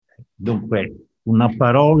Dunque, una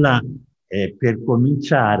parola per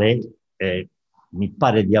cominciare, mi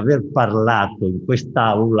pare di aver parlato in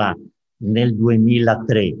quest'aula nel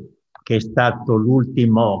 2003, che è stato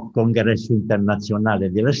l'ultimo congresso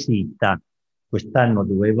internazionale della SITA. Quest'anno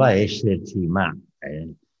doveva esserci, ma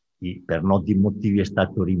per noti motivi è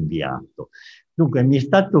stato rinviato. Dunque, mi è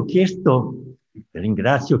stato chiesto,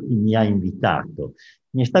 ringrazio chi mi ha invitato,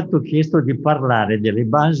 mi è stato chiesto di parlare delle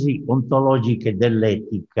basi ontologiche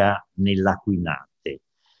dell'etica nell'Aquinate.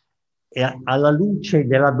 E alla luce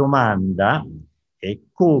della domanda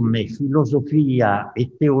come filosofia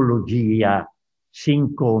e teologia si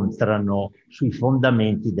incontrano sui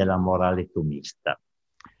fondamenti della morale tomista.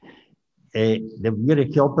 Devo dire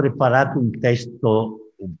che ho preparato un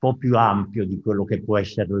testo un po' più ampio di quello che può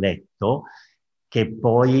essere letto, che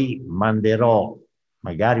poi manderò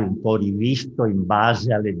magari un po' rivisto in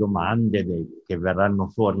base alle domande che verranno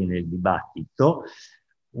fuori nel dibattito,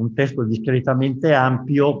 un testo discretamente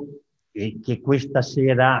ampio che questa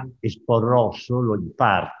sera esporrò solo in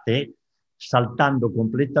parte, saltando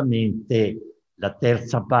completamente la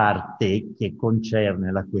terza parte che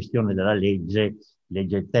concerne la questione della legge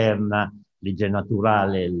eterna, legge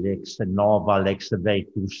naturale, l'ex nova, l'ex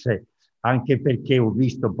vetus, anche perché ho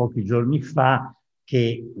visto pochi giorni fa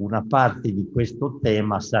che una parte di questo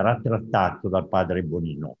tema sarà trattato dal padre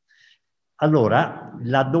Bonino. Allora,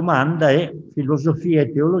 la domanda è: filosofia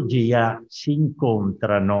e teologia si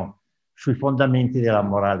incontrano sui fondamenti della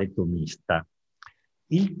morale tomista.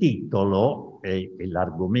 Il titolo e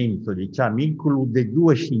l'argomento, diciamo, include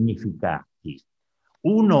due significati.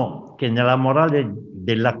 Uno, che nella morale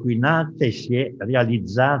dell'Aquinate si è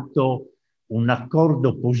realizzato un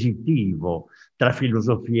accordo positivo tra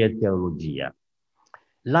filosofia e teologia.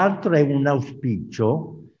 L'altro è un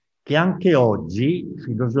auspicio che anche oggi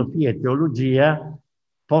filosofia e teologia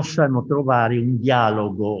possano trovare un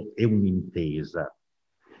dialogo e un'intesa,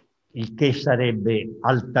 il che sarebbe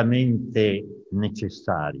altamente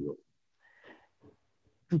necessario.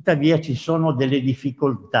 Tuttavia ci sono delle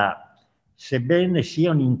difficoltà, sebbene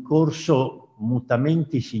siano in corso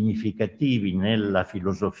mutamenti significativi nella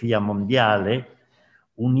filosofia mondiale,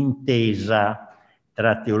 un'intesa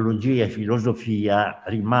tra teologia e filosofia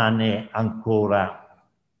rimane ancora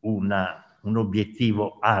un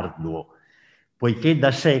obiettivo arduo, poiché da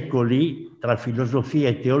secoli tra filosofia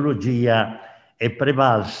e teologia è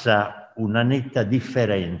prevalsa una netta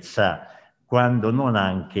differenza, quando non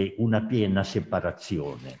anche una piena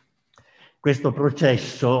separazione. Questo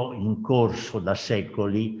processo, in corso da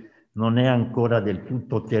secoli, non è ancora del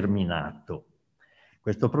tutto terminato.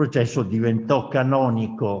 Questo processo diventò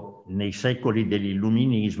canonico nei secoli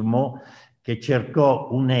dell'Illuminismo, che cercò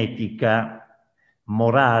un'etica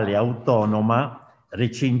morale autonoma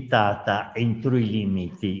recintata entro i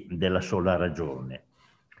limiti della sola ragione.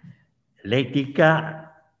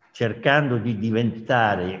 L'etica, cercando di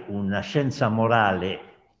diventare una scienza morale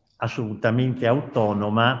assolutamente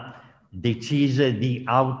autonoma, decise di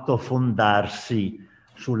autofondarsi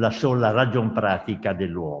sulla sola ragion pratica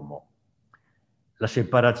dell'uomo. La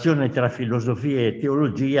separazione tra filosofia e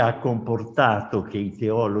teologia ha comportato che i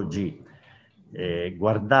teologi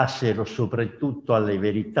guardassero soprattutto alle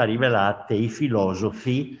verità rivelate, e i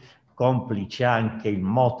filosofi, complice anche il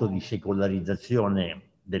moto di secolarizzazione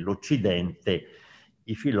dell'Occidente,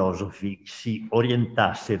 i filosofi si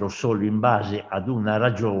orientassero solo in base ad una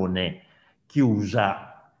ragione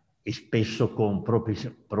chiusa e spesso con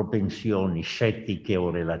propensioni scettiche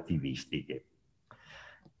o relativistiche.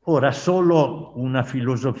 Ora, solo una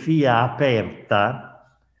filosofia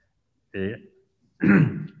aperta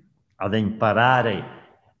ad imparare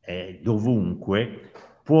dovunque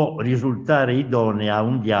può risultare idonea a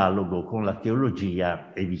un dialogo con la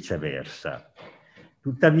teologia e viceversa.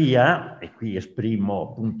 Tuttavia, e qui esprimo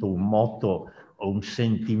appunto un motto o un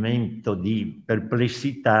sentimento di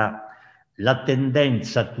perplessità, la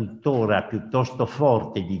tendenza tuttora piuttosto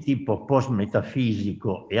forte di tipo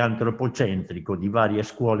post-metafisico e antropocentrico di varie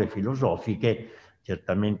scuole filosofiche,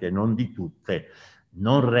 certamente non di tutte,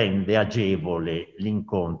 non rende agevole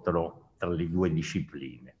l'incontro tra le due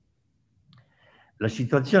discipline. La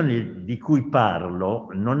situazione di cui parlo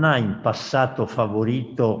non ha in passato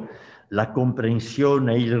favorito la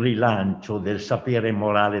comprensione e il rilancio del sapere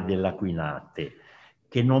morale dell'Aquinate,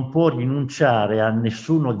 che non può rinunciare a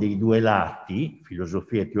nessuno dei due lati,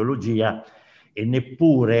 filosofia e teologia, e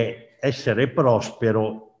neppure essere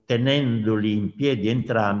prospero tenendoli in piedi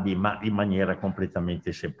entrambi, ma in maniera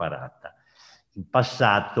completamente separata. In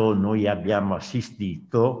passato noi abbiamo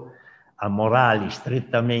assistito a morali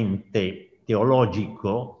strettamente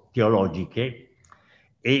teologiche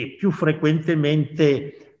e più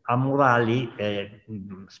frequentemente amorali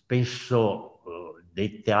spesso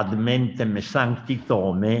dette ad mentem sancti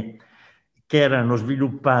tome, che erano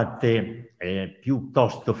sviluppate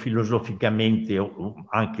piuttosto filosoficamente o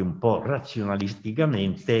anche un po'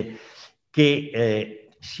 razionalisticamente, che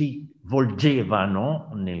si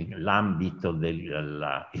volgevano nell'ambito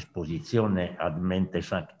dell'esposizione ad mentem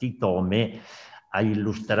sancti tome a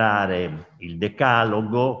illustrare il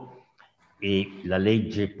Decalogo e la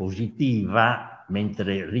legge positiva,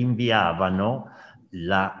 mentre rinviavano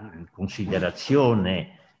la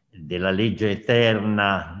considerazione della legge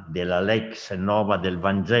eterna, della lex nova del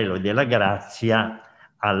Vangelo e della grazia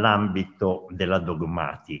all'ambito della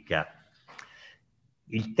dogmatica.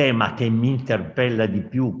 Il tema che mi interpella di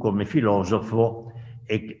più come filosofo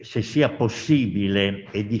è se sia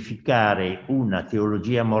possibile edificare una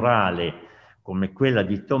teologia morale come quella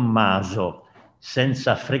di Tommaso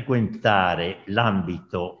senza frequentare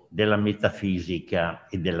l'ambito della metafisica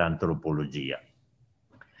e dell'antropologia.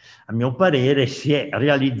 A mio parere si è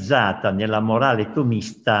realizzata nella morale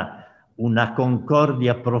tomista una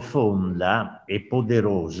concordia profonda e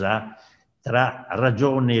poderosa tra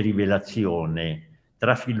ragione e rivelazione,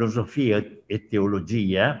 tra filosofia e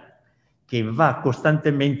teologia, che va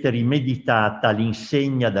costantemente rimeditata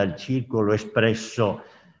all'insegna dal circolo espresso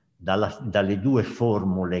dalle due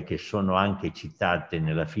formule che sono anche citate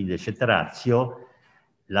nella Fides et Ratio,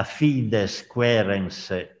 la fides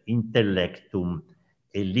quaerens intellectum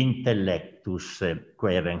e l'intellectus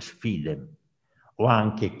quaerens fidem, o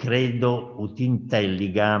anche credo ut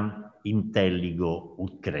intelligam, intelligo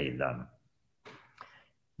ut credam.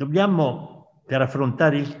 Dobbiamo, per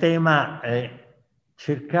affrontare il tema,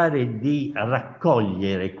 cercare di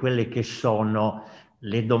raccogliere quelle che sono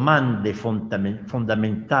le domande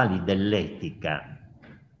fondamentali dell'etica,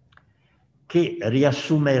 che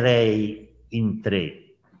riassumerei in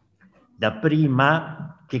tre.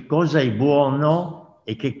 Dapprima, che cosa è buono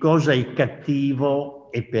e che cosa è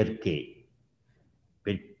cattivo e perché.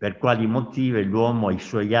 Per quali motivi l'uomo e i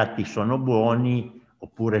suoi atti sono buoni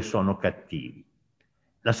oppure sono cattivi.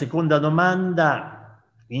 La seconda domanda,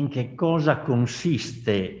 in che cosa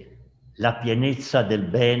consiste la pienezza del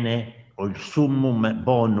bene o il summum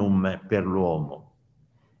bonum per l'uomo.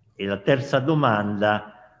 E la terza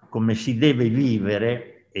domanda, come si deve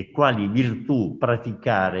vivere e quali virtù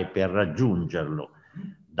praticare per raggiungerlo,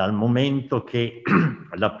 dal momento che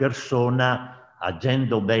la persona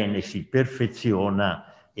agendo bene si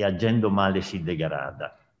perfeziona e agendo male si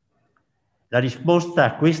degrada. La risposta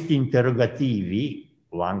a questi interrogativi,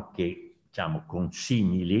 o anche diciamo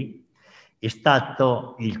consimili, è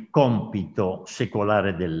stato il compito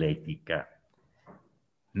secolare dell'etica.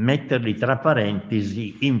 Metterli tra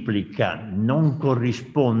parentesi implica non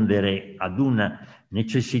corrispondere ad una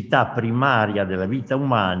necessità primaria della vita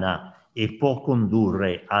umana e può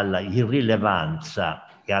condurre alla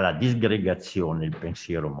irrilevanza e alla disgregazione del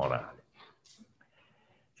pensiero morale.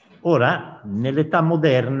 Ora, nell'età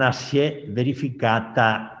moderna si è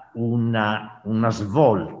verificata una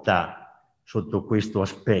svolta sotto questo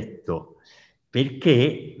aspetto,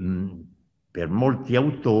 perché per molti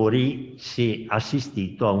autori si è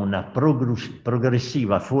assistito a una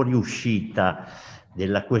progressiva fuoriuscita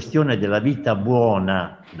della questione della vita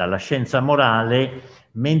buona dalla scienza morale,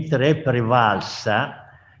 mentre è prevalsa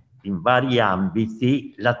in vari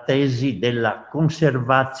ambiti la tesi della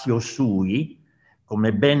conservatio sui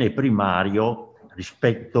come bene primario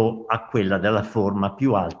rispetto a quella della forma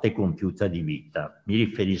più alta e compiuta di vita. Mi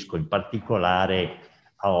riferisco in particolare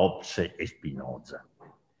a Hobbes e Spinoza.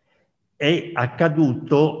 È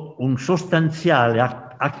accaduto un sostanziale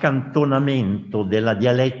accantonamento della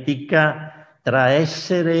dialettica tra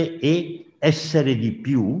essere e essere di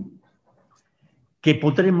più, che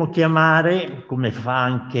potremmo chiamare, come fa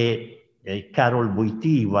anche Karol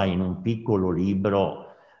Wojtyła in un piccolo libro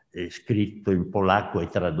scritto in polacco e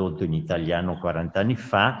tradotto in italiano 40 anni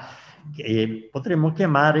fa, potremmo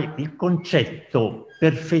chiamare il concetto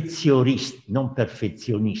non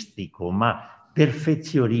perfezionistico, ma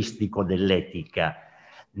perfezionistico dell'etica,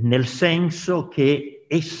 nel senso che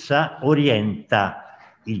essa orienta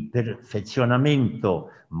il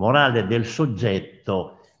perfezionamento morale del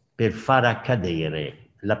soggetto per far accadere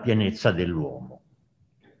la pienezza dell'uomo.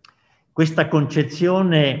 Questa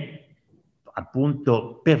concezione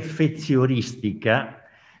appunto perfezionistica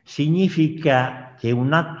significa che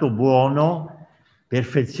un atto buono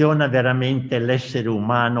perfeziona veramente l'essere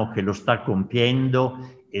umano che lo sta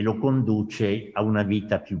compiendo e lo conduce a una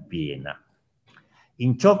vita più piena.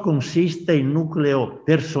 In ciò consiste il nucleo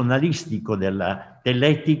personalistico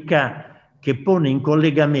dell'etica, che pone in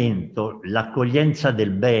collegamento l'accoglienza del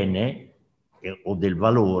bene o del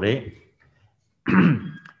valore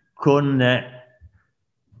con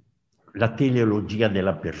la teleologia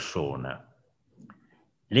della persona.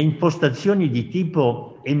 Le impostazioni di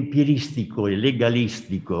tipo empiristico e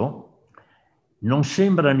legalistico non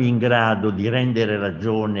sembrano in grado di rendere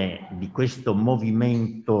ragione di questo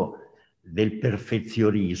movimento del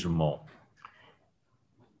perfezionismo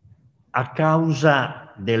a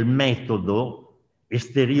causa del metodo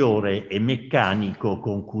esteriore e meccanico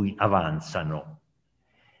con cui avanzano.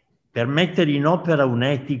 Per mettere in opera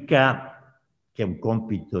un'etica, che è un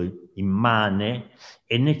compito immane,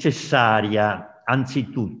 è necessaria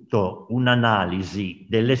anzitutto un'analisi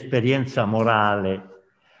dell'esperienza morale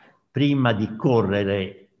prima di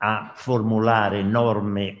correre a formulare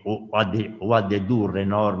norme o a dedurre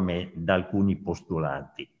norme da alcuni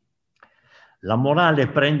postulati. La morale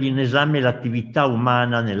prende in esame l'attività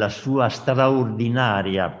umana nella sua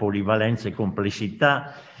straordinaria polivalenza e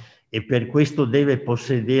complessità e per questo deve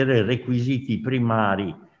possedere requisiti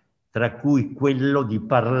primari, tra cui quello di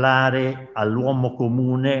parlare all'uomo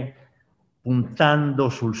comune puntando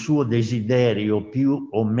sul suo desiderio più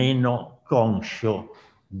o meno conscio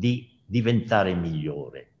di diventare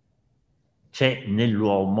migliore. C'è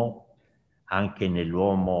nell'uomo, anche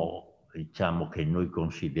nell'uomo, diciamo, che noi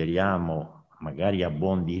consideriamo magari a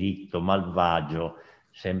buon diritto malvagio,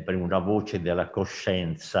 sempre una voce della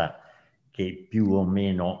coscienza che più o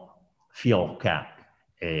meno fioca,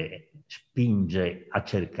 spinge a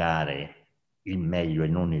cercare il meglio e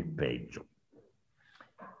non il peggio.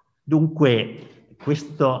 Dunque,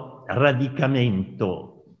 questo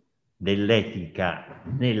radicamento dell'etica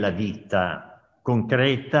nella vita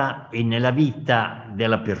concreta e nella vita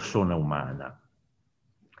della persona umana.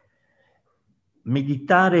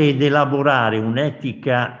 Meditare ed elaborare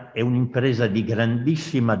un'etica è un'impresa di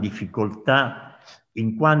grandissima difficoltà,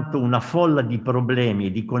 in quanto una folla di problemi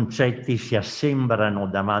e di concetti si assembrano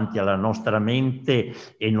davanti alla nostra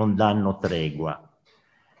mente e non danno tregua.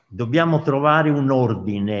 Dobbiamo trovare un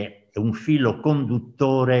ordine e un filo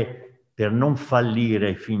conduttore per non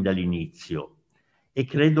fallire fin dall'inizio. E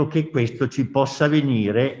credo che questo ci possa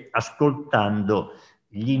venire ascoltando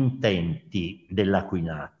gli intenti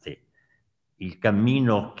dell'Aquinate. Il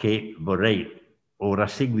cammino che vorrei ora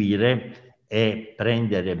seguire è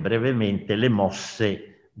prendere brevemente le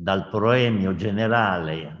mosse dal proemio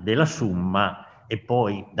generale della Summa e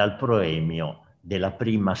poi dal proemio della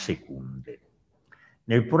Prima Secunde.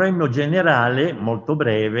 Nel proemio generale, molto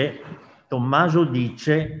breve, Tommaso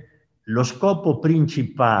dice: lo scopo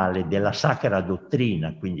principale della sacra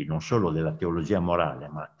dottrina, quindi non solo della teologia morale,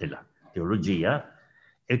 ma della teologia,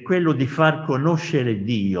 è quello di far conoscere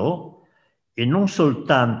Dio, e non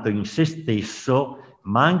soltanto in se stesso,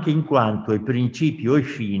 ma anche in quanto è principio e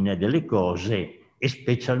fine delle cose e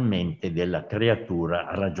specialmente della creatura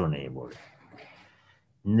ragionevole.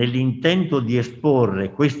 Nell'intento di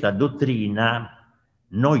esporre questa dottrina,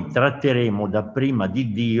 noi tratteremo dapprima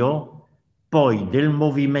di Dio, poi del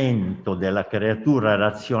movimento della creatura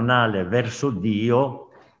razionale verso Dio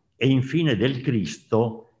e infine del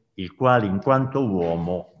Cristo, il quale in quanto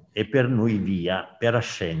uomo è per noi via per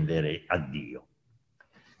ascendere a Dio.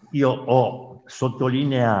 Io ho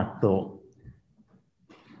sottolineato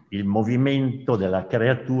il movimento della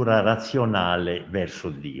creatura razionale verso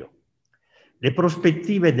Dio. Le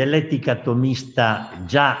prospettive dell'etica tomista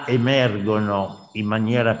già emergono in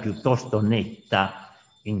maniera piuttosto netta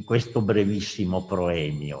in questo brevissimo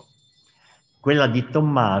proemio. Quella di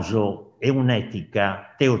Tommaso è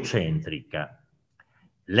un'etica teocentrica.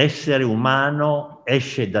 L'essere umano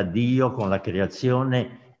esce da Dio con la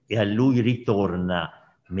creazione e a Lui ritorna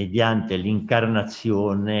mediante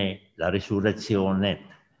l'incarnazione, la risurrezione,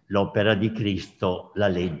 l'opera di Cristo, la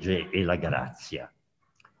legge e la grazia.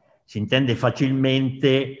 Si intende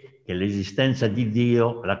facilmente che l'esistenza di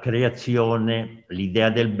Dio, la creazione, l'idea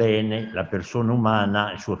del bene, la persona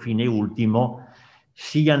umana, il suo fine ultimo,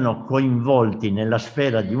 siano coinvolti nella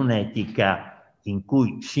sfera di un'etica in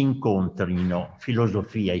cui si incontrino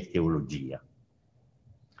filosofia e teologia.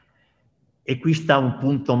 E qui sta un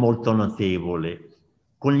punto molto notevole.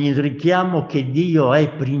 Con il richiamo che Dio è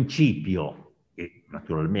principio e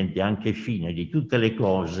naturalmente anche fine di tutte le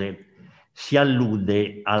cose, si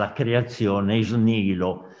allude alla creazione ex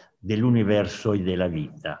nihilo dell'universo e della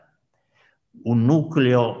vita. Un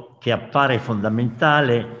nucleo che appare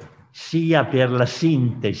fondamentale sia per la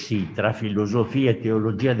sintesi tra filosofia e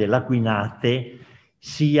teologia dell'Aquinate,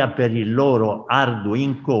 sia per il loro arduo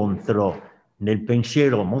incontro nel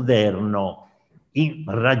pensiero moderno in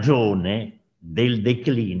ragione del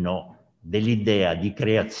declino dell'idea di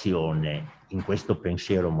creazione in questo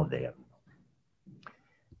pensiero moderno.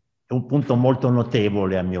 È un punto molto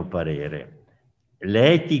notevole a mio parere.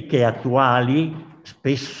 Le etiche attuali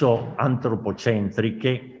spesso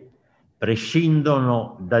antropocentriche,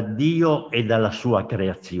 prescindono da Dio e dalla sua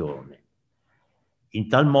creazione. In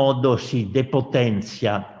tal modo si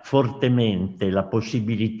depotenzia fortemente la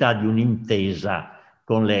possibilità di un'intesa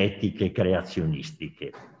con le etiche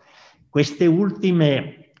creazionistiche. Queste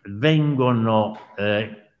ultime vengono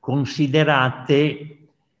considerate,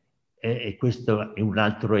 e questo è un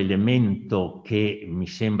altro elemento che mi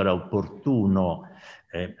sembra opportuno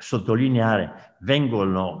sottolineare,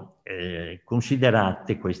 vengono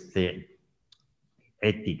considerate queste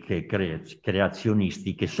etiche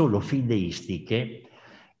creazionistiche solo fideistiche,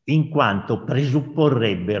 in quanto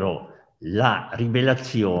presupporrebbero la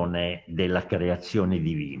rivelazione della creazione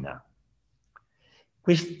divina.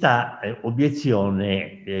 Questa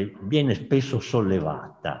obiezione viene spesso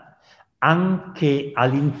sollevata anche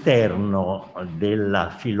all'interno della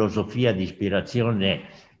filosofia di ispirazione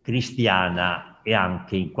cristiana e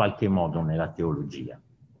anche in qualche modo nella teologia.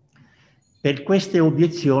 Per queste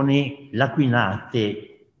obiezioni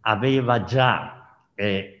l'Aquinate aveva già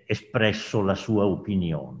espresso la sua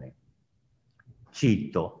opinione.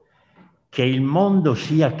 Cito: che il mondo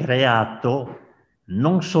sia creato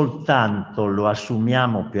non soltanto lo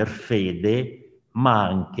assumiamo per fede, ma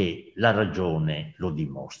anche la ragione lo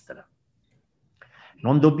dimostra.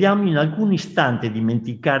 Non dobbiamo in alcun istante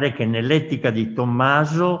dimenticare che nell'etica di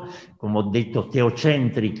Tommaso, come ho detto,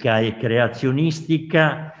 teocentrica e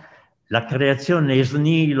creazionistica, la creazione ex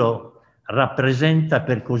nihilo rappresenta,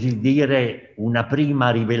 per così dire, una prima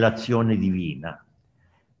rivelazione divina.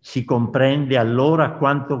 Si comprende allora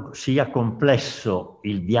quanto sia complesso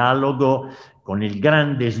il dialogo con il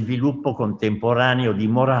grande sviluppo contemporaneo di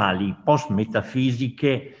morali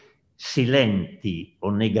post-metafisiche silenti o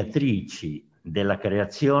negatrici della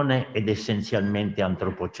creazione ed essenzialmente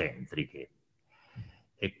antropocentriche.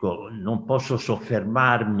 Ecco, non posso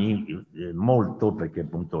soffermarmi molto perché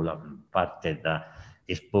appunto la parte da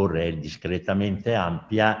esporre è discretamente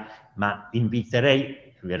ampia, ma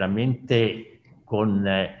inviterei veramente con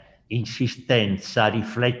insistenza a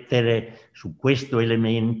riflettere su questo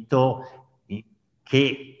elemento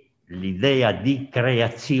che l'idea di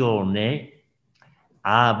creazione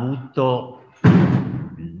ha avuto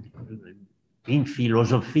in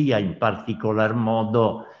filosofia in particolar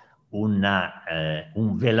modo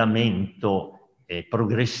un velamento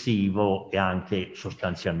progressivo e anche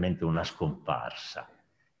sostanzialmente una scomparsa,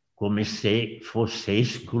 come se fosse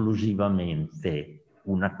esclusivamente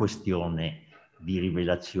una questione di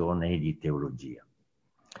rivelazione e di teologia.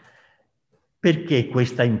 Perché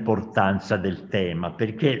questa importanza del tema?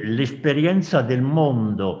 Perché l'esperienza del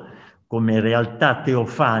mondo come realtà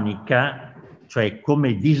teofanica, cioè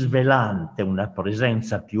come disvelante una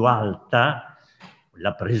presenza più alta,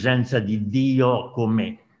 la presenza di Dio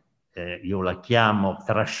come, io la chiamo,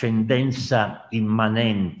 trascendenza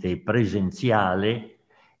immanente e presenziale,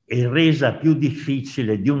 è resa più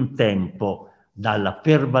difficile di un tempo dalla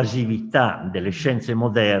pervasività delle scienze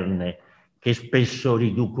moderne che spesso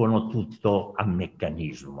riducono tutto a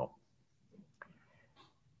meccanismo.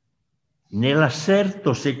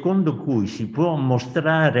 Nell'asserto secondo cui si può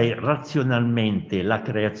mostrare razionalmente la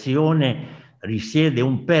creazione risiede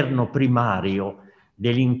un perno primario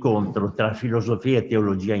dell'incontro tra filosofia e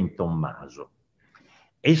teologia in Tommaso.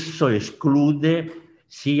 Esso esclude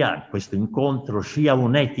questo incontro sia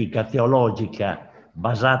un'etica teologica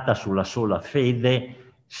basata sulla sola fede,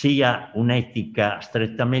 sia un'etica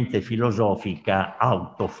strettamente filosofica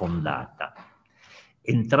autofondata.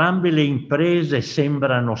 Entrambe le imprese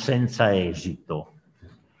sembrano senza esito.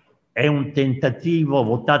 È un tentativo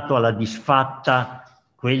votato alla disfatta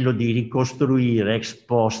quello di ricostruire ex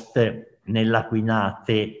post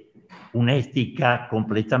nell'Aquinate un'etica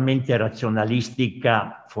completamente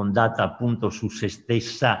razionalistica fondata appunto su se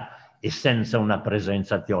stessa e senza una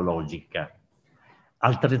presenza teologica.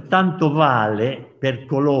 Altrettanto vale per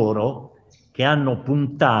coloro che hanno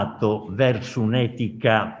puntato verso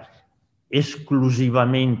un'etica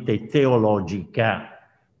esclusivamente teologica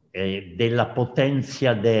della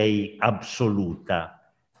potentia Dei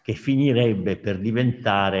assoluta, che finirebbe per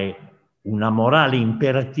diventare una morale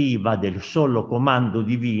imperativa del solo comando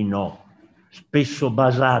divino, spesso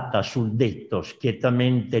basata sul detto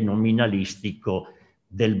schietamente nominalistico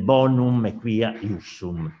del bonum quia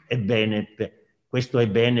iussum. Ebbene, questo è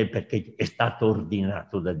bene perché è stato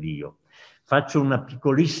ordinato da Dio. Faccio una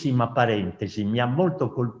piccolissima parentesi, mi ha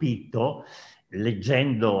molto colpito,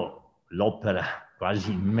 leggendo l'opera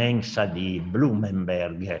quasi immensa di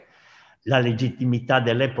Blumenberg, La legittimità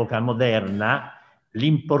dell'epoca moderna,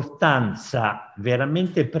 l'importanza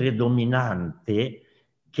veramente predominante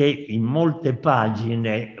che in molte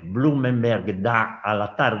pagine Blumenberg dà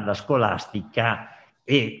alla tarda scolastica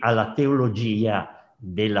e alla teologia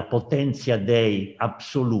della potentia Dei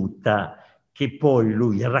assoluta, che poi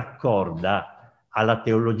lui raccorda alla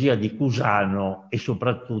teologia di Cusano e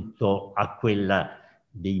soprattutto a quella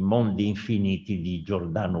dei mondi infiniti di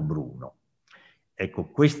Giordano Bruno. Ecco,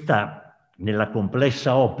 questa nella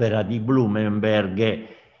complessa opera di Blumenberg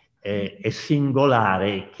è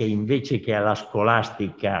singolare che invece che alla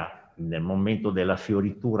scolastica, nel momento della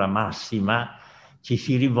fioritura massima, ci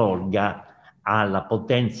si rivolga alla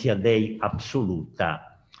potentia Dei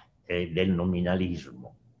assoluta del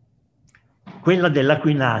nominalismo. Quella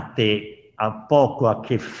dell'Aquinate ha poco a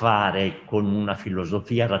che fare con una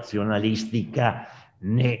filosofia razionalistica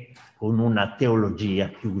né con una teologia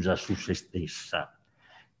chiusa su se stessa.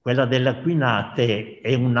 Quella dell'Aquinate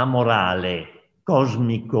è una morale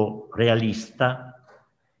cosmico-realista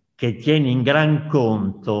che tiene in gran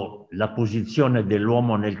conto la posizione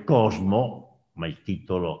dell'uomo nel cosmo, come il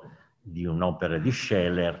titolo di un'opera di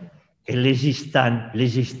Scheler, e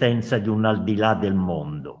l'esistenza di un al di là del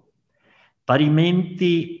mondo.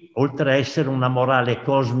 Parimenti, oltre a essere una morale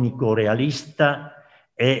cosmico-realista,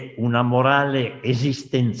 è una morale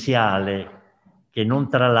esistenziale che non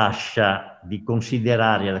tralascia di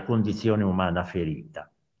considerare la condizione umana ferita.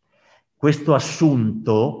 Questo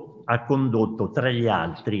assunto ha condotto, tra gli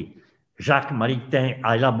altri, Jacques Maritain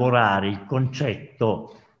a elaborare il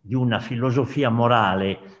concetto di una filosofia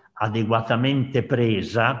morale adeguatamente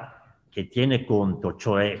presa, che tiene conto,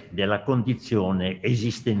 cioè, della condizione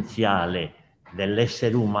esistenziale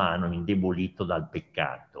dell'essere umano indebolito dal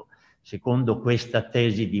peccato. Secondo questa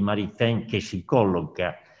tesi di Maritain, che si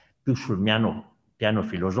colloca più sul piano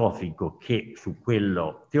filosofico che su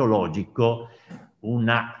quello teologico,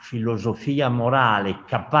 una filosofia morale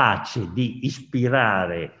capace di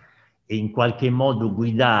ispirare e in qualche modo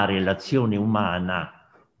guidare l'azione umana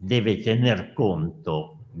deve tener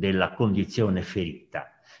conto della condizione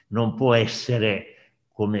ferita. Non può essere,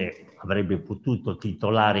 come avrebbe potuto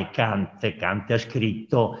titolare Kant ha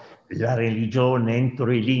scritto, la religione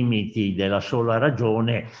entro i limiti della sola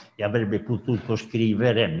ragione, e avrebbe potuto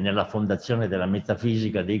scrivere nella fondazione della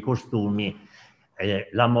metafisica dei costumi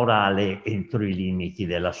la morale entro i limiti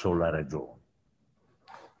della sola ragione.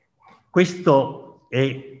 Questo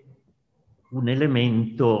è un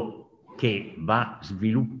elemento che va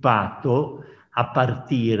sviluppato a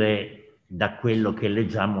partire da quello che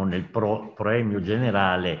leggiamo nel proemio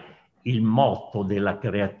generale, il motto della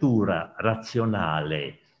creatura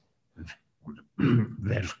razionale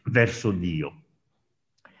verso Dio.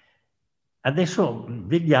 Adesso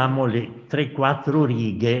vediamo le 3-4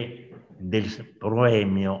 righe del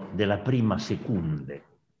proemio della prima secunde.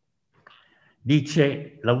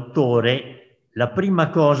 Dice l'autore: la prima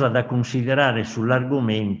cosa da considerare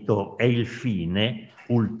sull'argomento è il fine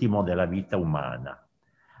ultimo della vita umana.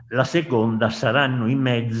 La seconda saranno i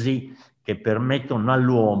mezzi che permettono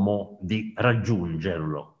all'uomo di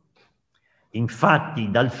raggiungerlo.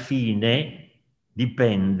 Infatti dal fine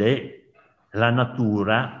dipende la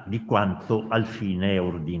natura di quanto al fine è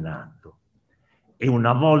ordinato. E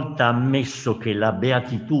una volta ammesso che la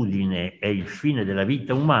beatitudine è il fine della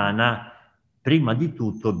vita umana, prima di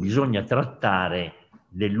tutto bisogna trattare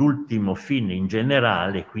dell'ultimo fine in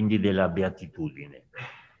generale, quindi della beatitudine.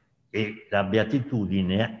 E la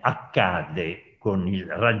beatitudine accade con il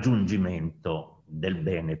raggiungimento del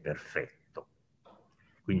bene perfetto.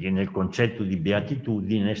 Quindi nel concetto di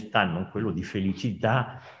beatitudine stanno quello di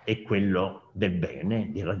felicità e quello del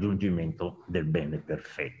bene, di raggiungimento del bene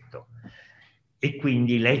perfetto. E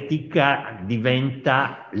quindi l'etica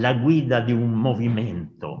diventa la guida di un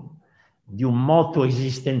movimento, di un moto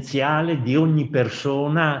esistenziale di ogni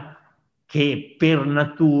persona che per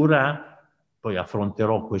natura, poi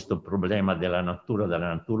affronterò questo problema della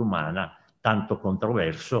natura umana, tanto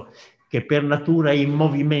controverso, che per natura è in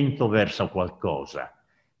movimento verso qualcosa.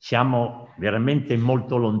 Siamo veramente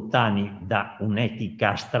molto lontani da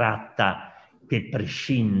un'etica astratta che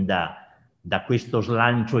prescinda da questo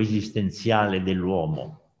slancio esistenziale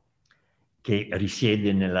dell'uomo, che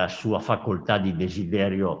risiede nella sua facoltà di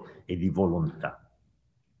desiderio e di volontà.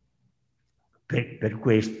 Per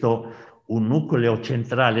questo un nucleo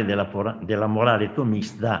centrale della morale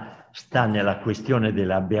tomista sta nella questione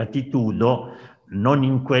della beatitudo, non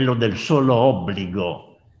in quello del solo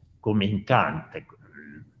obbligo, come in Kant.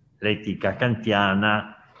 L'etica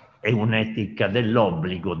kantiana è un'etica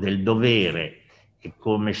dell'obbligo, del dovere. È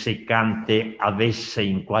come se Kant avesse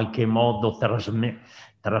in qualche modo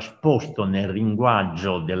trasposto nel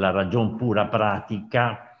linguaggio della ragion pura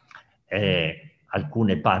pratica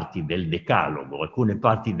alcune parti del decalogo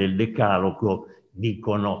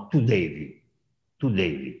dicono tu devi, tu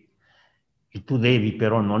devi. Il tu devi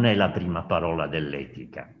però non è la prima parola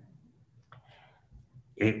dell'etica.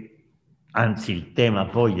 Anzi, il tema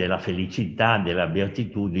poi della felicità, della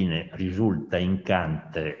beatitudine, risulta in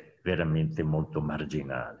Kant veramente molto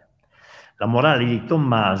marginale. La morale di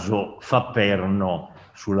Tommaso fa perno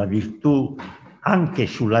sulla virtù, anche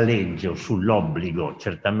sulla legge o sull'obbligo.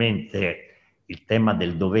 Certamente il tema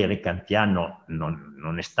del dovere kantiano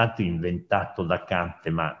non è stato inventato da Kant,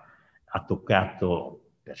 ma ha toccato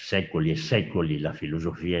per secoli e secoli la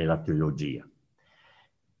filosofia e la teologia.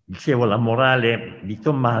 Dicevo, la morale di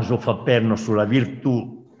Tommaso fa perno sulla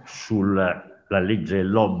virtù, sulla legge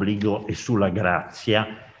dell'obbligo e sulla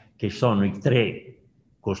grazia, che sono i tre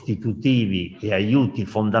costitutivi e aiuti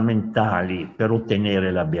fondamentali per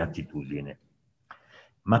ottenere la beatitudine.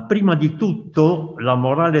 Ma prima di tutto la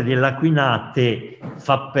morale dell'Aquinate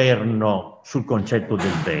fa perno sul concetto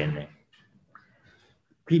del bene.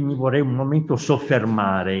 Qui mi vorrei un momento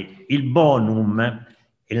soffermare. Il bonum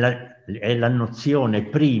è la nozione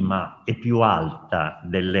prima e più alta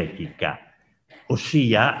dell'etica,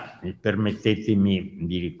 ossia, permettetemi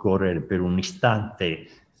di ricorrere per un istante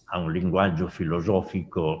a un linguaggio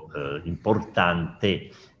filosofico importante,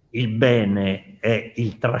 il bene è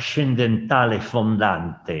il trascendentale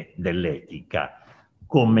fondante dell'etica,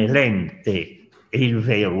 come l'ente e il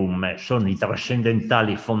verum sono i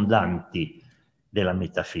trascendentali fondanti della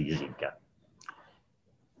metafisica.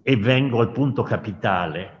 E vengo al punto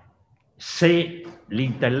capitale. Se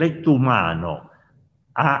l'intelletto umano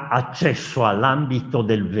ha accesso all'ambito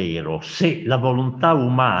del vero, se la volontà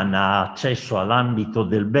umana ha accesso all'ambito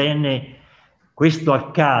del bene, questo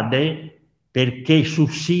accade perché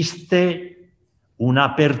sussiste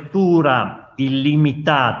un'apertura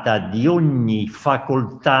illimitata di ogni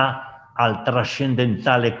facoltà al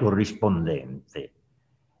trascendentale corrispondente.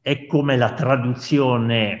 È come la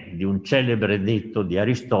traduzione di un celebre detto di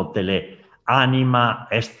Aristotele: anima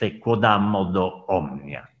est quodammodo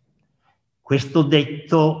omnia. Questo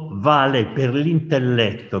detto vale per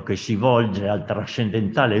l'intelletto che si volge al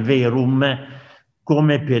trascendentale verum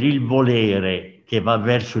come per il volere che va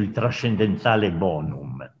verso il trascendentale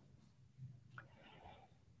bonum.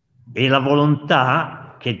 E la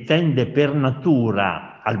volontà, che tende per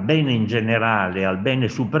natura al bene in generale, al bene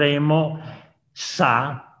supremo,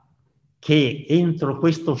 sa che entro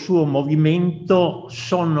questo suo movimento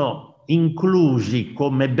sono inclusi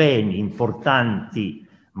come beni importanti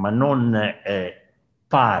ma non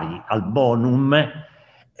pari al bonum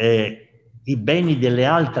i beni delle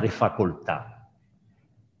altre facoltà.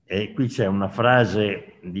 Qui c'è una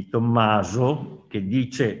frase di Tommaso che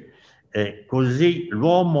dice così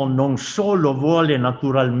l'uomo non solo vuole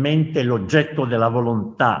naturalmente l'oggetto della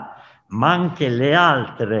volontà, ma anche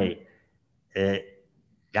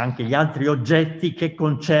anche gli altri oggetti che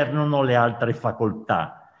concernono le altre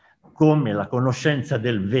facoltà, come la conoscenza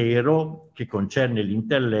del vero che concerne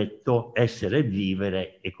l'intelletto, essere e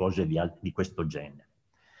vivere e cose di questo genere.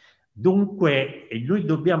 Dunque noi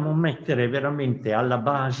dobbiamo mettere veramente alla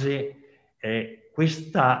base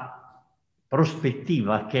questa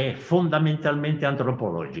prospettiva che è fondamentalmente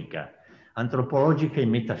antropologica e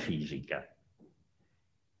metafisica,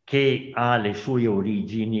 che ha le sue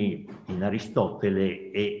origini in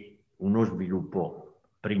Aristotele e uno sviluppo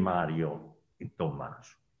primario in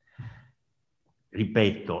Tommaso.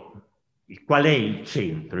 Ripeto, qual è il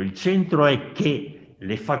centro? Il centro è che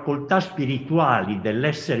le facoltà spirituali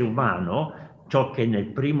dell'essere umano, ciò che nel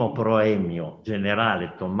primo proemio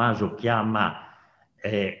generale Tommaso chiama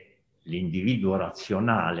l'individuo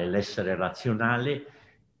razionale, l'essere razionale,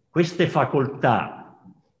 queste facoltà,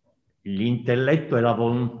 l'intelletto e la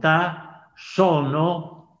volontà,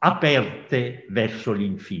 sono aperte verso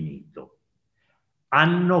l'infinito.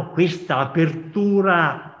 Hanno questa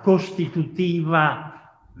apertura costitutiva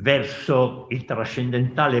verso il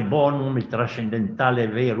trascendentale bonum, il trascendentale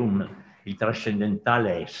verum, il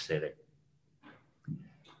trascendentale essere.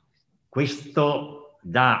 Questo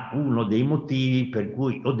dà uno dei motivi per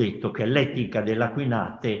cui ho detto che l'etica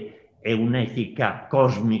dell'Aquinate è un'etica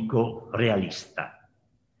cosmico-realista,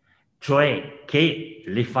 cioè che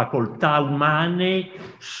le facoltà umane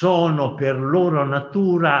sono per loro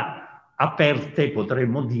natura aperte,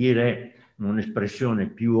 potremmo dire, un'espressione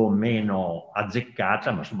più o meno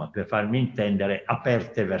azzeccata, ma insomma per farmi intendere,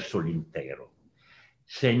 aperte verso l'intero.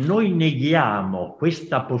 Se noi neghiamo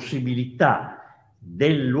questa possibilità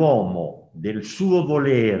dell'uomo, del suo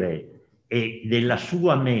volere e della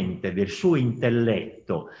sua mente, del suo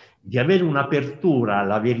intelletto, di avere un'apertura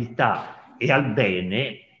alla verità e al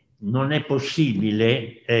bene, non è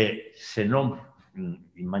possibile, se non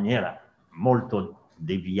in maniera molto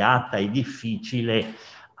deviata e difficile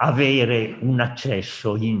avere un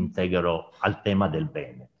accesso integro al tema del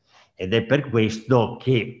bene. Ed è per questo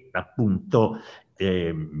che appunto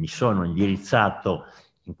mi sono indirizzato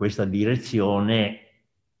in questa direzione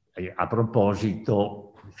a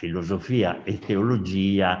proposito di filosofia e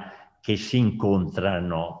teologia che si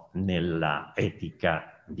incontrano nella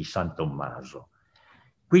Etica di San Tommaso.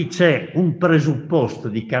 Qui c'è un presupposto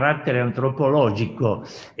di carattere antropologico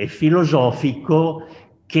e filosofico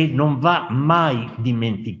che non va mai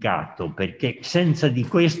dimenticato, perché senza di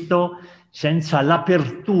questo, senza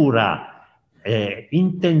l'apertura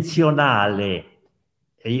intenzionale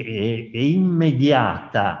e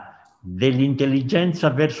immediata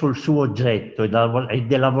dell'intelligenza verso il suo oggetto e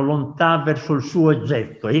della volontà verso il suo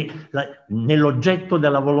oggetto, e nell'oggetto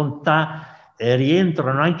della volontà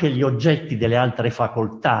rientrano anche gli oggetti delle altre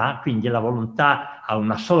facoltà, quindi la volontà ha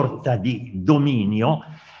una sorta di dominio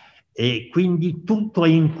e quindi tutto è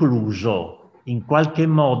incluso in qualche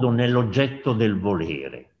modo nell'oggetto del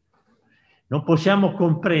volere. Non possiamo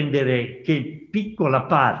comprendere che piccola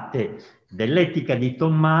parte dell'Etica di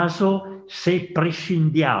Tommaso se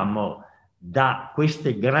prescindiamo da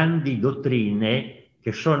queste grandi dottrine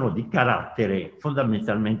che sono di carattere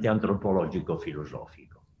fondamentalmente antropologico-filosofico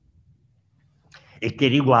e che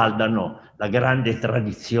riguardano la grande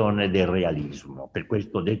tradizione del realismo, per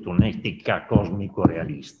questo ho detto un'etica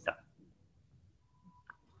cosmico-realista.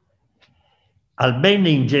 Al bene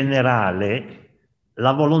in generale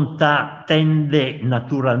la volontà tende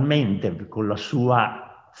naturalmente, con la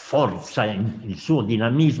sua forza, il suo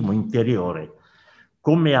dinamismo interiore,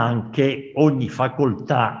 come anche ogni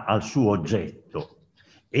facoltà al suo oggetto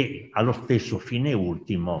e allo stesso fine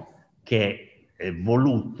ultimo che è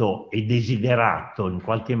voluto e desiderato in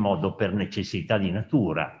qualche modo per necessità di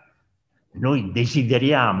natura. Noi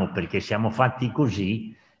desideriamo, perché siamo fatti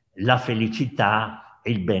così, la felicità e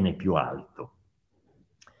il bene più alto.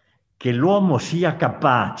 Che l'uomo sia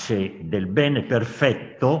capace del bene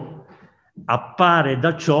perfetto appare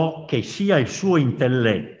da ciò che sia il suo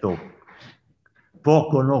intelletto può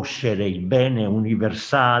conoscere il bene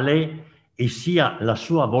universale e sia la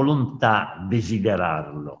sua volontà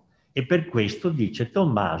desiderarlo. E per questo, dice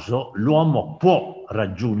Tommaso, l'uomo può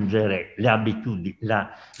raggiungere la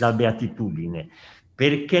beatitudine,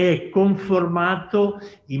 perché è conformato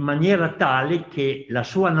in maniera tale che la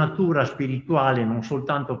sua natura spirituale, non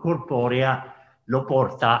soltanto corporea, lo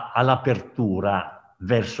porta all'apertura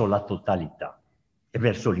verso la totalità e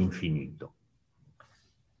verso l'infinito.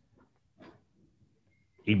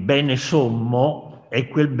 Il bene sommo è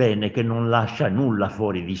quel bene che non lascia nulla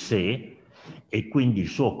fuori di sé e quindi il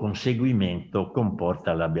suo conseguimento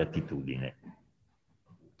comporta la beatitudine.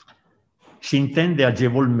 Si intende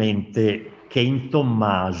agevolmente che in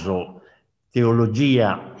Tommaso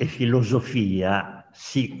teologia e filosofia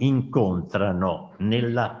si incontrano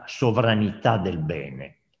nella sovranità del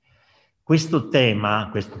bene. Questo tema,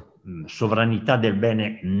 questa sovranità del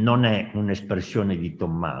bene, non è un'espressione di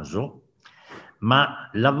Tommaso, ma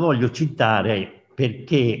la voglio citare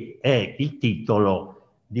perché è il titolo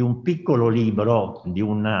di un piccolo libro di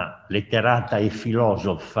una letterata e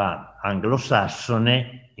filosofa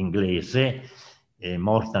anglosassone, inglese,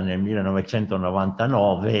 morta nel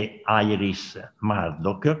 1999, Iris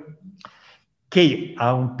Murdoch, che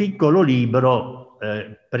ha un piccolo libro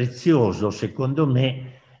prezioso, secondo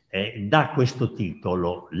me, dà questo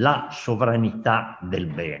titolo, La sovranità del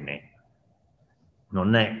bene.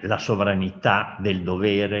 Non è la sovranità del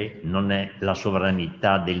dovere, non è la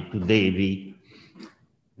sovranità del tu devi,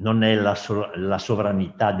 non è la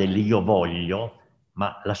sovranità dell'io voglio,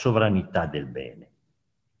 ma la sovranità del bene.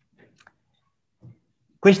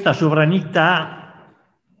 Questa sovranità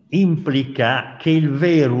implica che il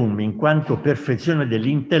verum, in quanto perfezione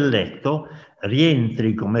dell'intelletto,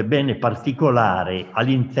 rientri come bene particolare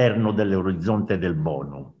all'interno dell'orizzonte del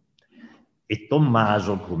bonum. E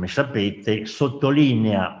Tommaso, come sapete,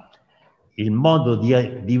 sottolinea il modo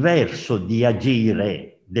diverso di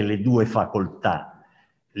agire delle due facoltà.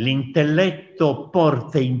 L'intelletto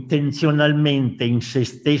porta intenzionalmente in se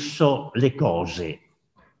stesso le cose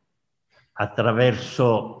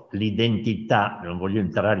attraverso l'identità. Non voglio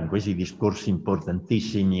entrare in questi discorsi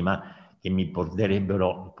importantissimi, ma che mi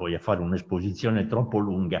porterebbero poi a fare un'esposizione troppo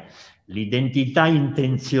lunga. L'identità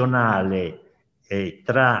intenzionale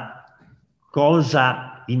tra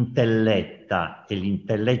cosa intelletta e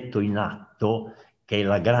l'intelletto in atto, che è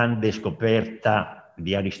la grande scoperta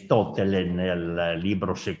di Aristotele nel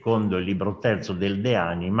libro secondo e libro terzo del De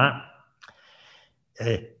Anima,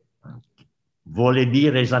 vuole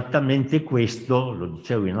dire esattamente questo, lo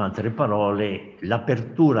dicevo in altre parole,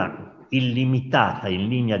 l'apertura illimitata in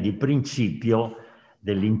linea di principio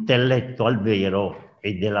dell'intelletto al vero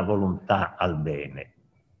e della volontà al bene.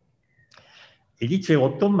 E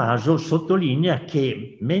dicevo, Tommaso sottolinea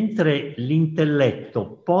che mentre l'intelletto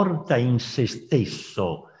porta in se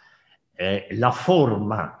stesso la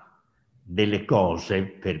forma delle cose,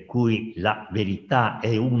 per cui la verità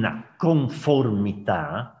è una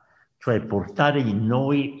conformità, cioè portare in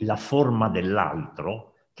noi la forma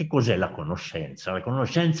dell'altro. Che cos'è la conoscenza? La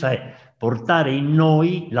conoscenza è portare in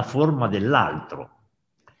noi la forma dell'altro.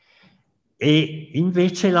 E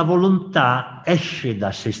invece la volontà esce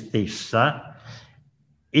da se stessa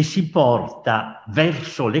e si porta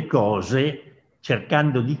verso le cose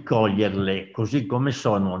cercando di coglierle così come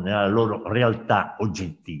sono nella loro realtà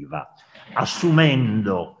oggettiva,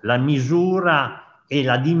 assumendo la misura e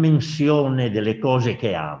la dimensione delle cose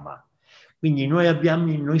che ama. Quindi noi abbiamo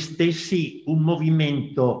in noi stessi un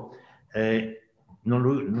movimento, non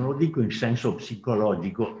lo dico in senso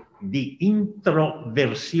psicologico, di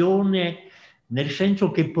introversione, nel senso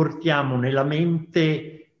che portiamo nella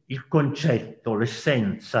mente il concetto,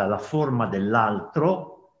 l'essenza, la forma dell'altro,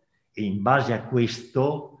 e in base a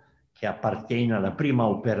questo, che appartiene alla prima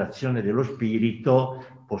operazione dello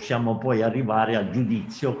spirito, possiamo poi arrivare al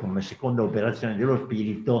giudizio come seconda operazione dello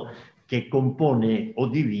spirito, che compone o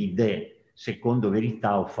divide secondo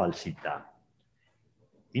verità o falsità.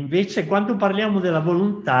 Invece, quando parliamo della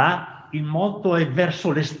volontà, il moto è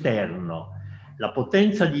verso l'esterno. La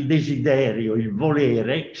potenza di desiderio, il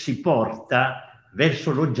volere, si porta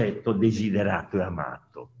verso l'oggetto desiderato e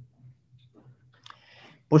amato.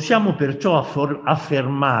 Possiamo perciò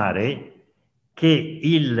affermare che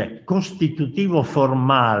il costitutivo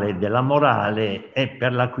formale della morale è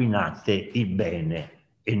per l'Aquinate il bene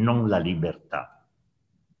e non la libertà.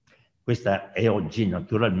 Questa è oggi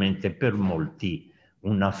naturalmente per molti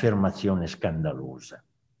un'affermazione scandalosa.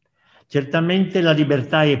 Certamente la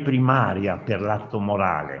libertà è primaria per l'atto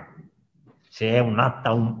morale. Se è un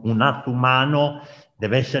atto umano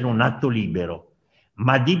deve essere un atto libero,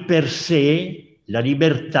 ma di per sé la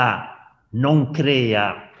libertà non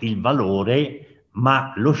crea il valore,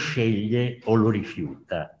 ma lo sceglie o lo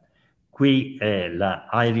rifiuta. Qui la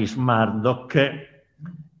Iris Murdoch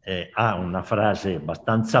ha una frase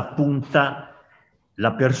abbastanza appunta: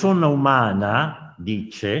 la persona umana,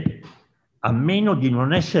 dice, a meno di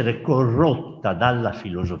non essere corrotta dalla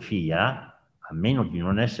filosofia,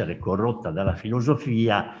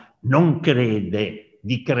 non crede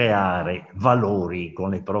di creare valori con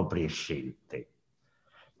le proprie scelte.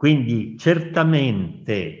 Quindi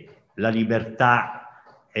certamente la libertà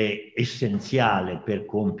è essenziale per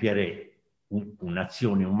compiere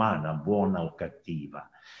un'azione umana, buona o cattiva,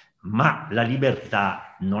 ma la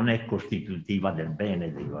libertà non è costitutiva del bene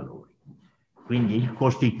e dei valori. Quindi il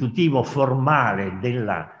costitutivo formale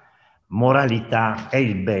della moralità è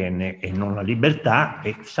il bene e non la libertà,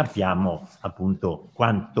 e sappiamo appunto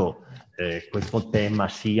quanto questo tema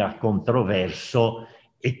sia controverso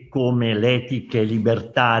e come le etiche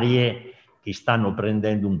libertarie, che stanno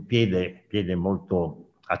prendendo un piede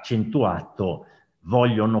molto accentuato,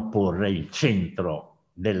 vogliono porre il centro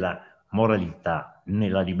della moralità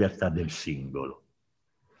nella libertà del singolo.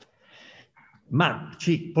 Ma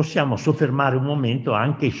ci possiamo soffermare un momento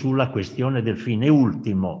anche sulla questione del fine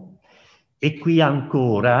ultimo. E qui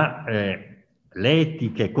ancora le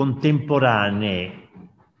etiche contemporanee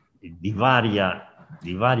di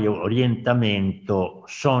vario orientamento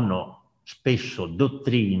sono spesso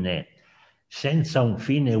dottrine senza un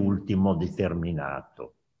fine ultimo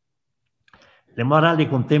determinato. Le morali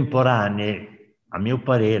contemporanee, a mio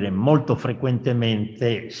parere, molto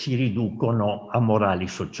frequentemente si riducono a morali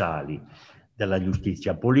sociali, della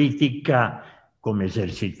giustizia politica, come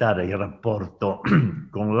esercitare il rapporto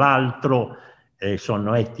con l'altro,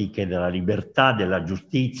 sono etiche della libertà, della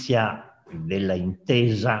giustizia, della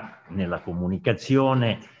intesa nella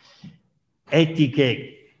comunicazione,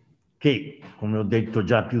 etiche che, come ho detto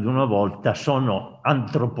già più di una volta, sono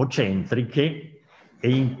antropocentriche e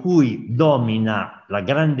in cui domina la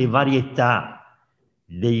grande varietà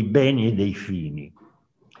dei beni e dei fini.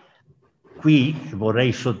 Qui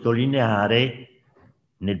vorrei sottolineare,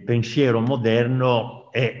 nel pensiero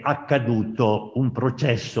moderno è accaduto un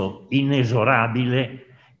processo inesorabile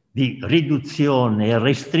di riduzione e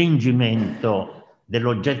restringimento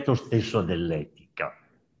dell'oggetto stesso dell'etica.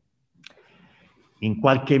 In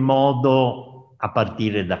qualche modo a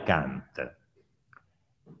partire da Kant.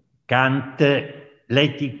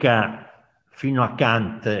 L'etica fino a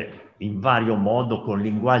Kant, in vario modo, con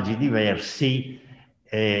linguaggi diversi,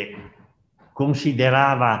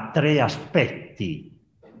 considerava tre aspetti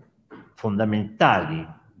fondamentali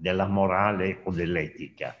della morale o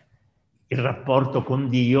dell'etica: il rapporto con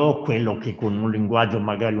Dio, quello che con un linguaggio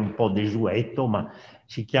magari un po' desueto, ma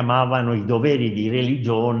si chiamavano i doveri di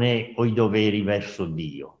religione o i doveri verso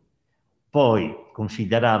Dio. Poi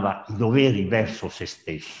considerava i doveri verso se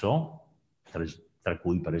stesso, tra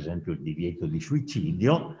cui per esempio il divieto di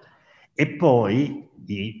suicidio, e poi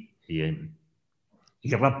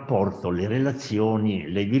il rapporto, le relazioni,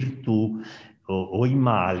 le virtù o i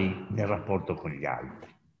mali nel rapporto con gli altri.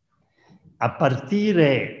 A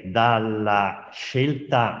partire dalla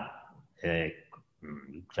scelta,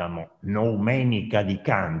 diciamo, noumenica di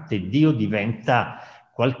Kant, Dio diventa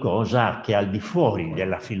qualcosa che è al di fuori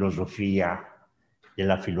della filosofia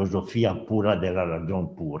pura, della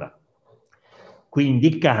ragion pura.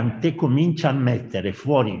 Quindi Kant comincia a mettere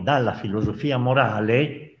fuori dalla filosofia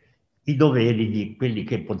morale i doveri di quelli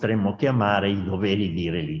che potremmo chiamare i doveri di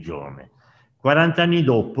religione. 40 anni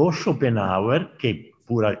dopo, Schopenhauer, che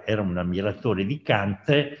pure era un ammiratore di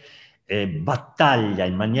Kant, battaglia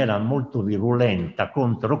in maniera molto virulenta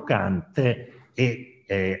contro Kant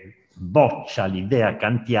e boccia l'idea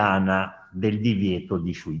kantiana del divieto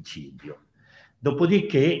di suicidio.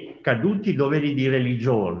 Dopodiché, caduti i doveri di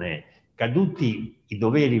religione, caduti i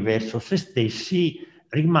doveri verso se stessi,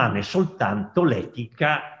 rimane soltanto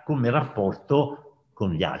l'etica come rapporto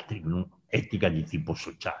con gli altri, etica di tipo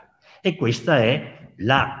sociale. E questa è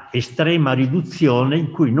la estrema riduzione in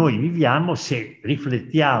cui noi viviamo se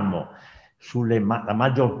riflettiamo sulla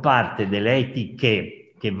maggior parte delle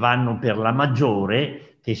etiche che vanno per la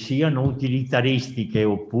maggiore, che siano utilitaristiche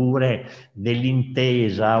oppure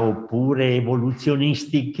dell'intesa oppure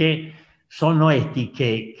evoluzionistiche, sono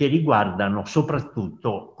etiche che riguardano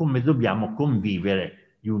soprattutto come dobbiamo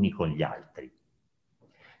convivere gli uni con gli altri.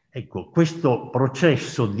 Ecco, questo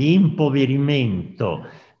processo di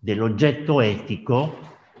impoverimento dell'oggetto etico,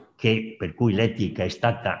 per cui l'etica è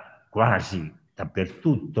stata quasi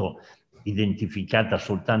dappertutto identificata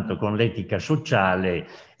soltanto con l'etica sociale,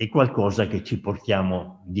 è qualcosa che ci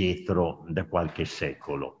portiamo dietro da qualche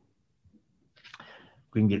secolo.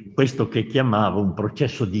 Quindi questo che chiamavo un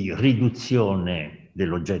processo di riduzione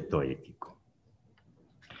dell'oggetto etico.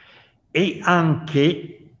 E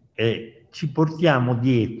anche ci portiamo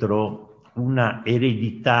dietro una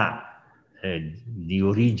eredità di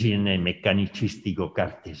origine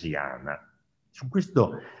meccanicistico-cartesiana. Su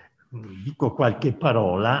questo dico qualche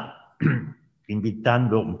parola,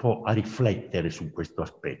 invitando un po' a riflettere su questo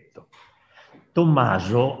aspetto.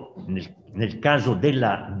 Tommaso, nel caso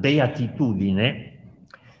della beatitudine,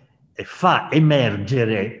 fa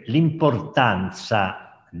emergere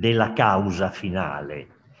l'importanza della causa finale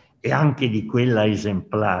e anche di quella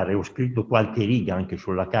esemplare. Ho scritto qualche riga anche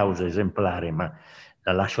sulla causa esemplare, ma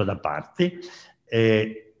la lascio da parte.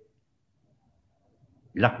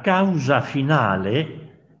 La causa finale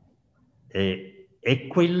è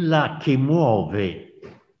quella che muove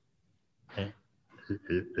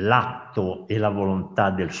l'atto e la volontà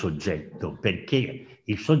del soggetto, perché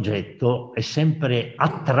il soggetto è sempre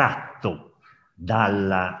attratto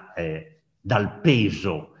dal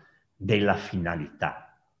peso della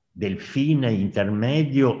finalità, del fine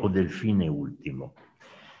intermedio o del fine ultimo.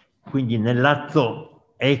 Quindi nell'atto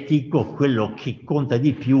etico quello che conta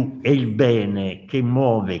di più è il bene che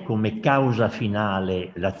muove come causa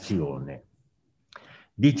finale l'azione.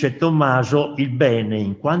 Dice Tommaso, il bene,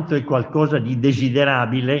 in quanto è qualcosa di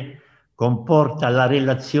desiderabile, comporta la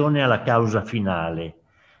relazione alla causa finale,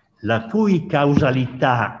 la cui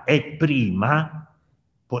causalità è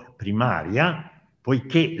primaria,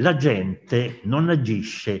 poiché la gente non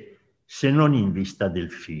agisce se non in vista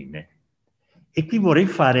del fine. E qui vorrei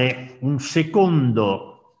fare un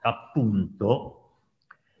secondo appunto.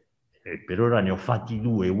 Per ora ne ho fatti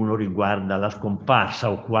due, uno riguarda la scomparsa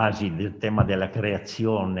o quasi del tema della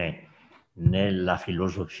creazione nella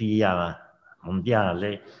filosofia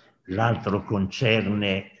mondiale, l'altro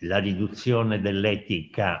concerne la riduzione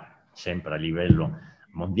dell'etica, sempre a livello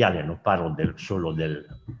mondiale, non parlo solo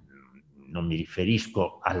non mi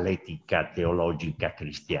riferisco all'etica teologica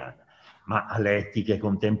cristiana, ma alle etiche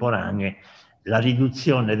contemporanee, la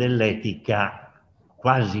riduzione dell'etica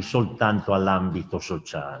quasi soltanto all'ambito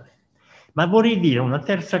sociale. Ma vorrei dire una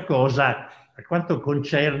terza cosa per quanto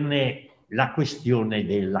concerne la questione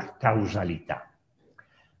della causalità.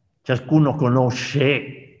 Ciascuno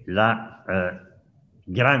conosce la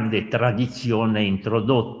grande tradizione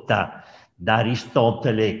introdotta da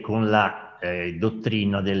Aristotele con la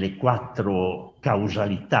dottrina delle 4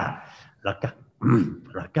 causalità, la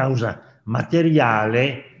causa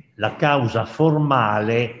materiale, la causa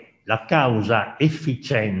formale, la causa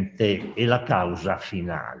efficiente e la causa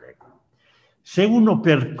finale. Se uno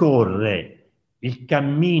percorre il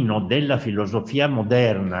cammino della filosofia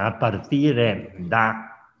moderna a partire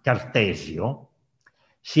da Cartesio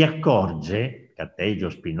si accorge, Cartesio,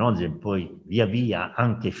 Spinoza e poi via via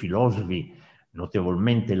anche filosofi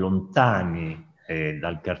notevolmente lontani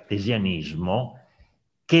dal cartesianismo,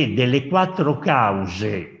 che delle quattro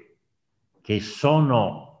cause che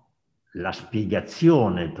sono la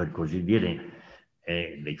spiegazione, per così dire,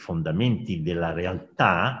 dei fondamenti della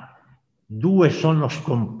realtà, due sono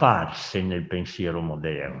scomparse nel pensiero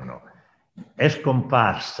moderno. È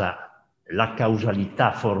scomparsa la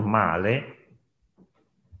causalità formale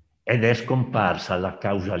ed è scomparsa la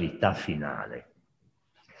causalità finale.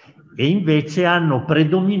 E invece hanno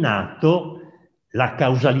predominato la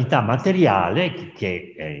causalità materiale,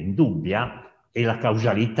 che è indubbia, e la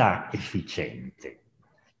causalità efficiente.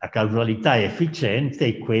 La causalità efficiente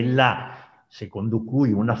è quella secondo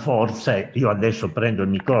cui una forza, io adesso prendo il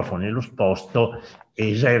microfono e lo sposto e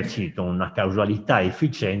esercito una causalità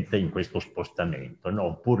efficiente in questo spostamento, no?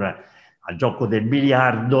 Oppure al gioco del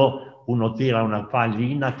biliardo uno tira una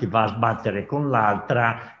pallina che va a sbattere con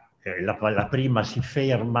l'altra, la prima si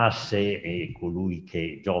ferma se colui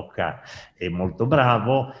che gioca è molto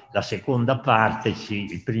bravo, la seconda parte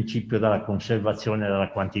il principio della conservazione della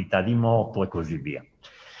quantità di moto e così via.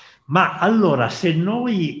 Ma allora, se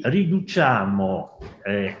noi riduciamo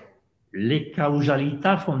le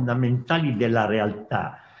causalità fondamentali della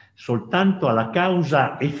realtà soltanto alla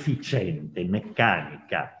causa efficiente,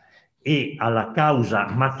 meccanica, e alla causa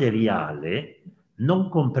materiale, non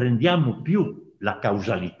comprendiamo più la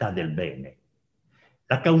causalità del bene.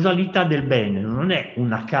 La causalità del bene non è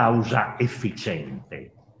una causa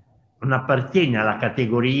efficiente, non appartiene alla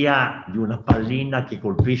categoria di una pallina che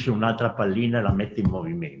colpisce un'altra pallina e la mette in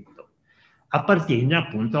movimento. Appartiene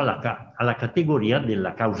appunto alla categoria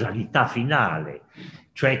della causalità finale,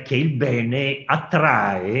 cioè che il bene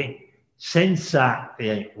attrae senza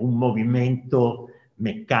un movimento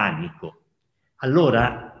meccanico.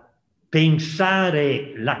 Allora,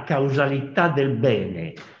 pensare la causalità del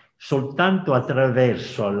bene soltanto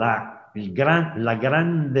attraverso la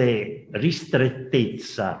grande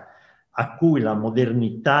ristrettezza a cui la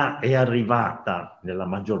modernità è arrivata nella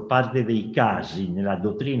maggior parte dei casi nella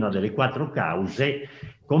dottrina delle quattro cause,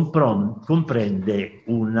 comprende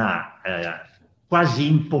una quasi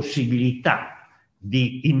impossibilità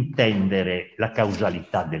di intendere la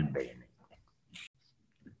causalità del bene.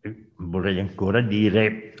 Vorrei ancora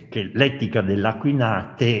dire che l'etica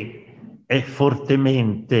dell'Aquinate è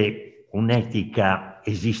fortemente un'etica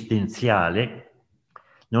esistenziale,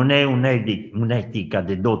 non è un'etica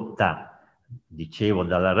dedotta, dicevo,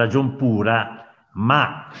 dalla ragion pura,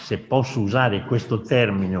 ma, se posso usare questo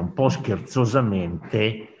termine un po'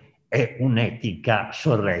 scherzosamente, è un'etica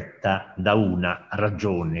sorretta da una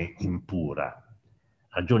ragione impura.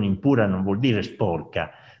 Ragione impura non vuol dire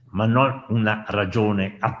sporca, ma non una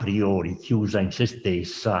ragione a priori chiusa in se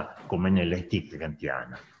stessa come nell'etica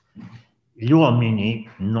kantiana. Gli uomini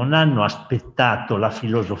non hanno aspettato la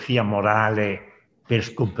filosofia morale per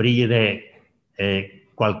scoprire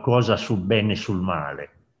qualcosa sul bene e sul male.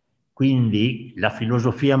 Quindi la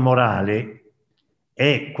filosofia morale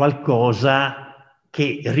è qualcosa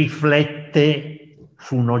che riflette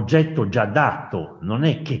su un oggetto già dato, non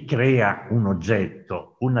è che crea un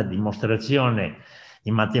oggetto, una dimostrazione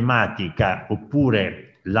in matematica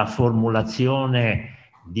oppure la formulazione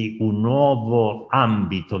di un nuovo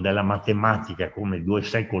ambito della matematica, come 2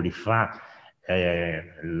 secoli fa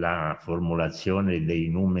la formulazione dei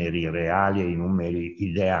numeri reali e i numeri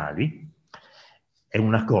ideali, è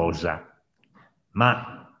una cosa,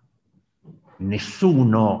 ma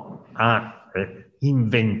nessuno ha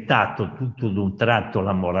inventato tutto d'un tratto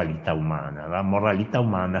la moralità umana. La moralità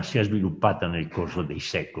umana si è sviluppata nel corso dei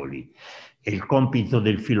secoli e il compito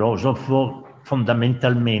del filosofo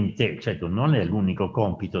fondamentalmente, certo non è l'unico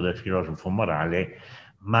compito del filosofo morale,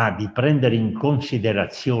 ma di prendere in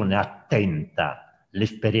considerazione attenta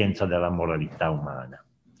l'esperienza della moralità umana.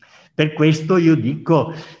 Per questo io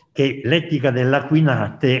dico che l'etica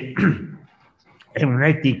dell'Aquinate è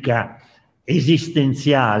un'etica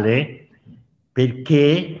esistenziale,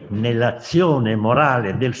 perché nell'azione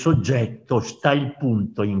morale del soggetto sta il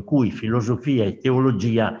punto in cui filosofia e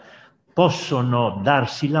teologia possono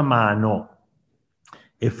darsi la mano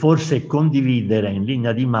e forse condividere in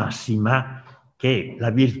linea di massima che la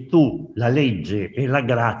virtù, la legge e la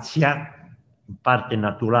grazia, in parte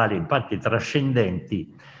naturali, in parte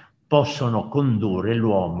trascendenti, possono condurre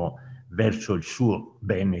l'uomo verso il suo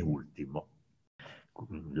bene ultimo.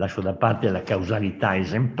 Lascio da parte la causalità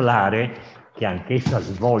esemplare, che anch'essa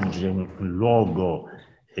svolge un luogo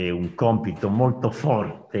un compito molto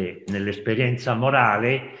forte nell'esperienza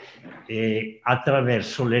morale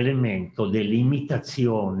attraverso l'elemento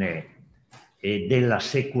dell'imitazione e della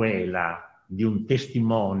sequela di un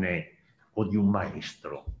testimone o di un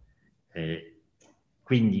maestro.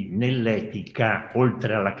 Quindi nell'etica,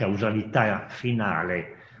 oltre alla causalità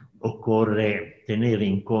finale, occorre tenere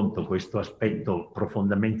in conto questo aspetto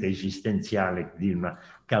profondamente esistenziale di una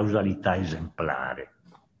causalità esemplare.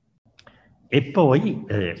 E poi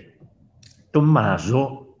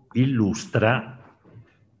Tommaso illustra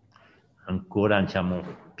ancora, diciamo,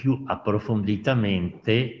 più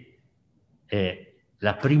approfonditamente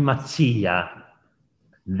la primazia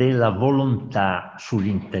della volontà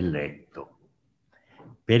sull'intelletto,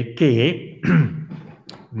 perché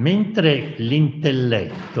mentre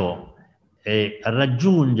l'intelletto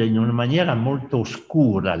raggiunge in una maniera molto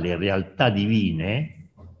oscura le realtà divine,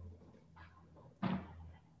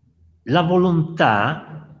 la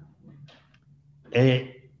volontà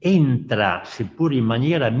entra, seppur in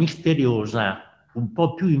maniera misteriosa, un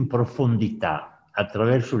po' più in profondità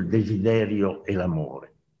attraverso il desiderio e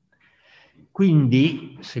l'amore.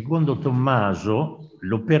 Quindi, secondo Tommaso,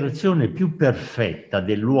 l'operazione più perfetta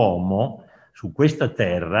dell'uomo su questa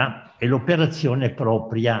terra è l'operazione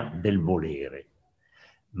propria del volere,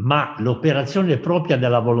 ma l'operazione propria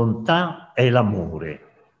della volontà è l'amore.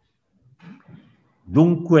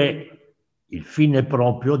 Dunque, il fine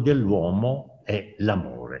proprio dell'uomo è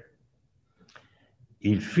l'amore.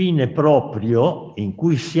 Il fine proprio in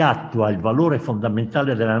cui si attua il valore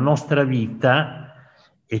fondamentale della nostra vita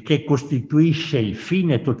e che costituisce il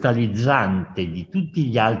fine totalizzante di tutti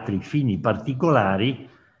gli altri fini particolari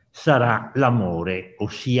sarà l'amore,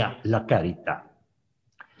 ossia la carità.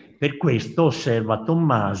 Per questo, osserva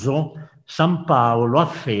Tommaso, San Paolo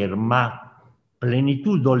afferma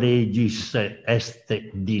plenitudo legis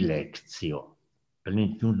est dilectio.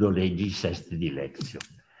 Plenitudo legis est dilectio.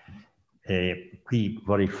 Qui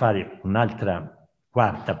vorrei fare un'altra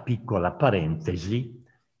quarta piccola parentesi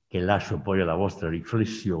che lascio poi alla vostra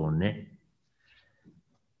riflessione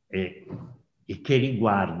e che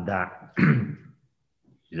riguarda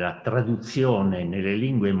la traduzione nelle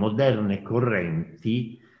lingue moderne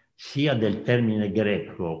correnti sia del termine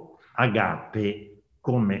greco agape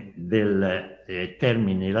come del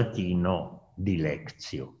termine latino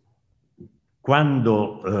dilectio.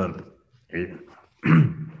 Quando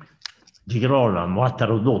Girolamo ha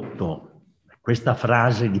tradotto questa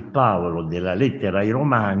frase di Paolo della lettera ai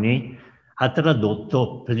Romani, ha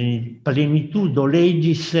tradotto plenitudo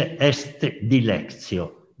legis est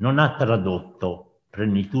dilectio, non ha tradotto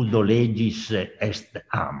plenitudo legis est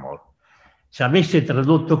amor. Se avesse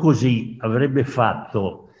tradotto così avrebbe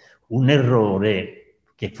fatto un errore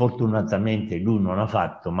che fortunatamente lui non ha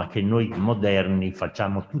fatto, ma che noi moderni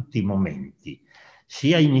facciamo tutti i momenti.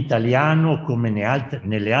 Sia in italiano come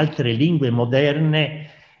nelle altre lingue moderne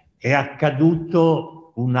è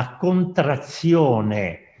accaduto una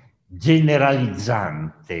contrazione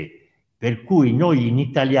generalizzante, per cui noi in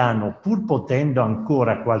italiano, pur potendo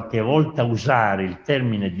ancora qualche volta usare il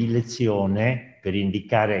termine dilezione per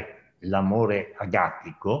indicare l'amore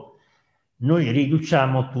agapico, noi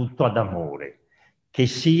riduciamo tutto ad amore. Che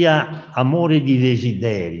sia amore di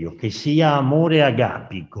desiderio, che sia amore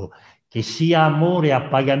agapico, che sia amore a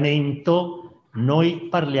pagamento, noi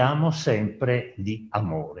parliamo sempre di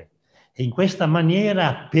amore. E in questa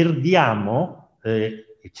maniera perdiamo,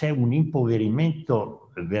 c'è un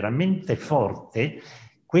impoverimento veramente forte.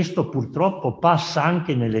 Questo purtroppo passa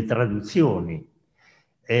anche nelle traduzioni.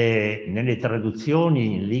 Nelle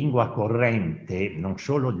traduzioni in lingua corrente, non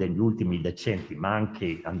solo degli ultimi decenni, ma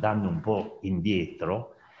anche andando un po'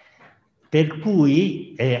 indietro, per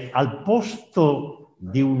cui al posto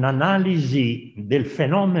di un'analisi del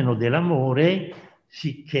fenomeno dell'amore,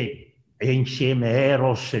 che è insieme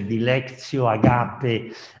eros, dilectio,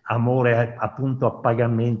 agape, amore appunto a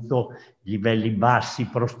pagamento, livelli bassi,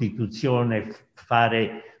 prostituzione,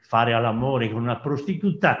 fare all'amore con una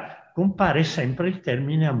prostituta, compare sempre il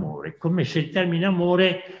termine amore, come se il termine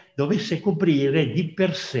amore dovesse coprire di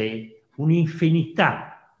per sé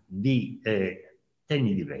un'infinità di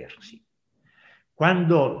temi diversi.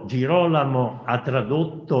 Quando Girolamo ha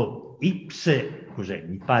tradotto ipse, cos'è?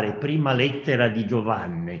 Mi pare prima lettera di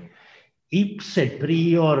Giovanni, ipse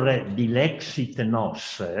prior dilexit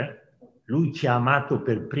nos, lui ci ha amato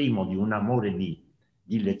per primo di un amore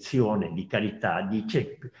di lezione, di carità,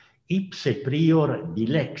 dice ipse prior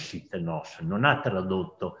dilexit nos, non ha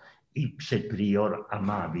tradotto ipse prior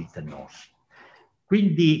amavit nos.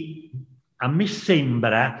 Quindi a me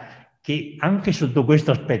sembra che anche sotto questo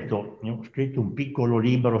aspetto, ho scritto un piccolo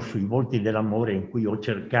libro sui volti dell'amore in cui ho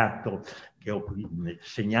cercato, che ho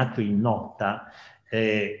segnato in nota,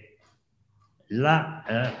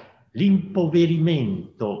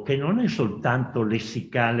 l'impoverimento, che non è soltanto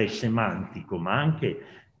lessicale e semantico, ma anche,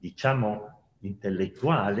 diciamo,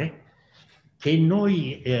 intellettuale, che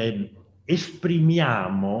noi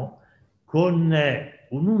esprimiamo con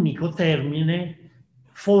un unico termine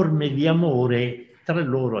forme di amore tra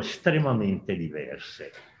loro estremamente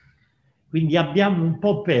diverse. Quindi abbiamo un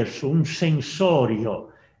po' perso un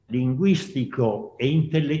sensorio linguistico e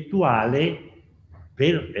intellettuale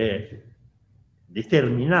per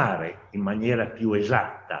determinare in maniera più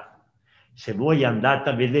esatta. Se voi andate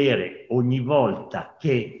a vedere ogni volta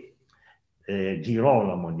che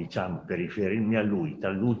Girolamo, diciamo, per riferirmi a lui,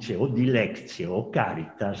 traduce o dilexio o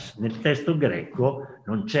caritas, nel testo greco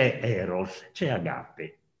non c'è eros, c'è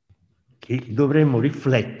agape, che dovremmo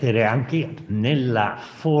riflettere anche nella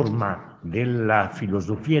forma della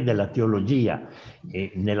filosofia e della teologia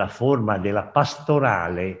e nella forma della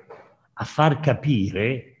pastorale, a far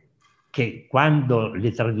capire che quando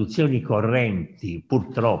le traduzioni correnti,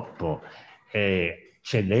 purtroppo,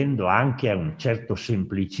 cedendo anche a un certo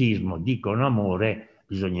semplicismo, dicono amore,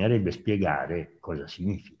 bisognerebbe spiegare cosa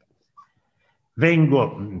significa.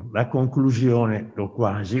 Vengo alla conclusione, o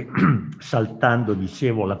quasi, saltando,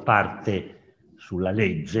 dicevo, la parte sulla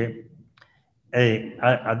legge,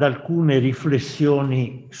 ad alcune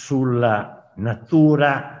riflessioni sulla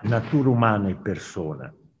natura umana e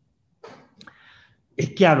persona.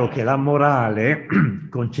 È chiaro che la morale,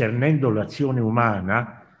 concernendo l'azione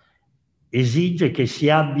umana, esige che si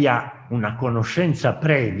abbia una conoscenza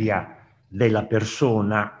previa della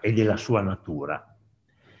persona e della sua natura.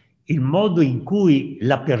 Il modo in cui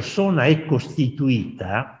la persona è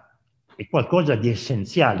costituita è qualcosa di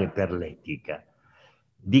essenziale per l'etica.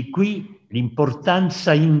 Di qui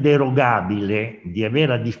l'importanza inderogabile di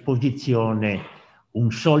avere a disposizione un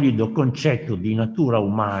solido concetto di natura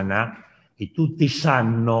umana, e tutti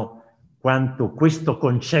sanno quanto questo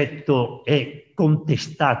concetto è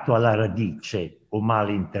contestato alla radice o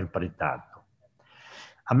male interpretato.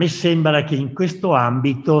 A me sembra che in questo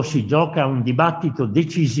ambito si gioca un dibattito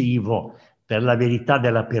decisivo per la verità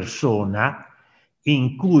della persona,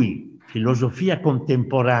 in cui filosofia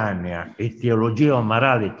contemporanea e teologia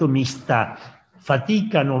morale tomista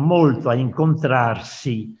faticano molto a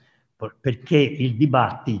incontrarsi, perché il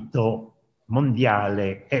dibattito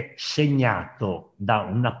mondiale è segnato da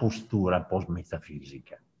una postura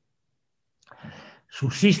post-metafisica.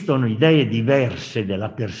 Sussistono idee diverse della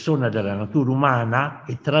persona e della natura umana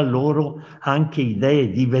e tra loro anche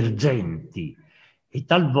idee divergenti, e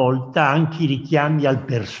talvolta anche i richiami al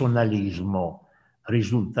personalismo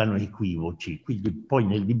risultano equivoci. Quindi poi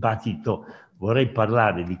nel dibattito vorrei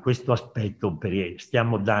parlare di questo aspetto, perché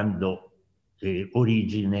stiamo dando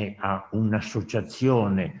origine a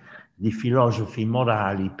un'associazione di filosofi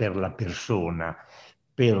morali per la persona,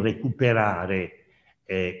 per recuperare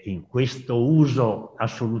in questo uso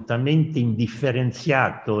assolutamente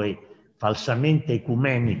indifferenziato e falsamente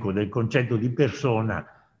ecumenico del concetto di persona,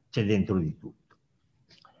 c'è dentro di tutto.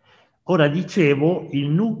 Ora, dicevo, il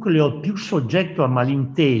nucleo più soggetto a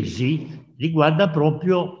malintesi riguarda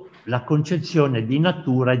proprio la concezione di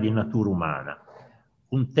natura e di natura umana,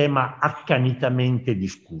 un tema accanitamente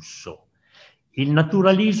discusso. Il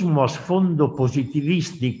naturalismo a sfondo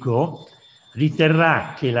positivistico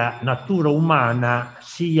riterrà che la natura umana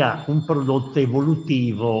sia un prodotto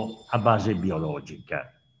evolutivo a base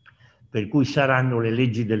biologica, per cui saranno le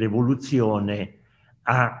leggi dell'evoluzione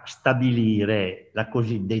a stabilire la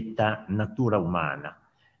cosiddetta natura umana.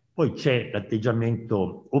 Poi c'è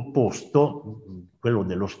l'atteggiamento opposto, quello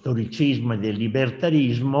dello storicismo e del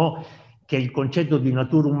libertarismo, che il concetto di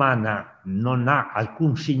natura umana non ha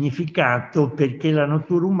alcun significato, perché la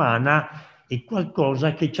natura umana è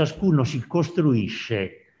qualcosa che ciascuno si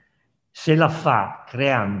costruisce se la fa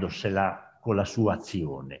creandosela con la sua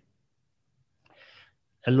azione.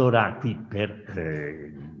 Allora, qui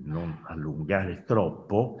per non allungare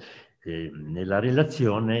troppo, nella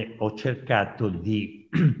relazione ho cercato di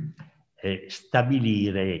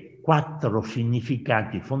stabilire 4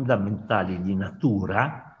 significati fondamentali di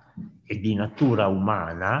natura e di natura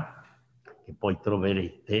umana, che poi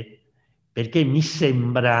troverete, perché mi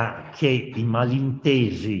sembra che i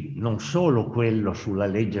malintesi, non solo quello sulla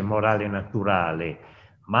legge morale naturale,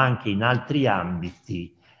 ma anche in altri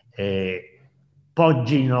ambiti,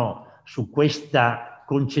 poggino su questa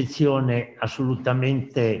concezione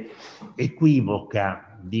assolutamente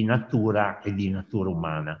equivoca di natura e di natura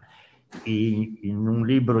umana. In un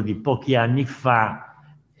libro di pochi anni fa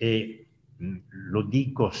lo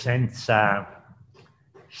dico senza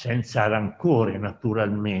rancore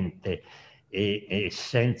naturalmente e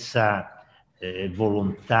senza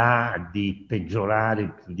volontà di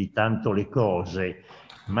peggiorare più di tanto le cose,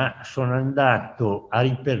 ma sono andato a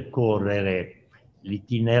ripercorrere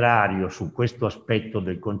l'itinerario su questo aspetto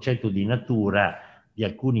del concetto di natura di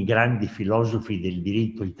alcuni grandi filosofi del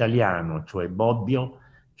diritto italiano, cioè Bobbio,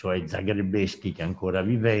 cioè Zagrebeschi, che è ancora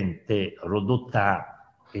vivente,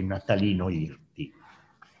 Rodotà e Natalino Irti.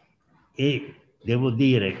 E devo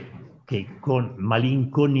dire che con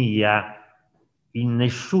malinconia in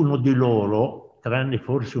nessuno di loro, tranne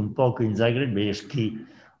forse un poco in Zagrebeschi,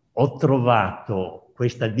 ho trovato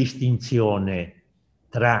questa distinzione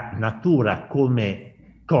tra natura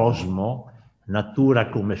come cosmo, natura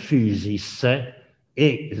come physis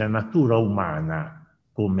e la natura umana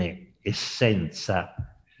come essenza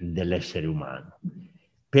dell'essere umano.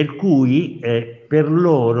 Per cui per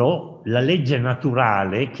loro la legge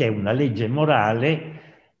naturale, che è una legge morale,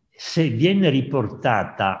 se viene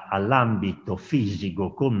riportata all'ambito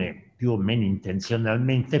fisico come più o meno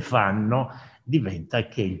intenzionalmente fanno, diventa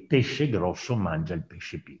che il pesce grosso mangia il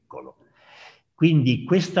pesce piccolo. Quindi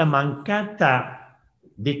questa mancata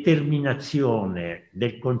determinazione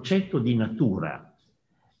del concetto di natura,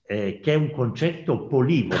 che è un concetto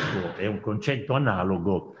polivoco, è un concetto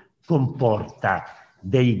analogo, comporta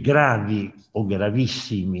dei gravi o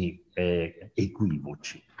gravissimi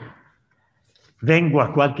equivoci. Vengo a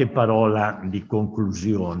qualche parola di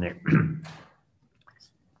conclusione.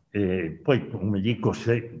 Poi, come dico,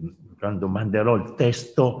 quando manderò il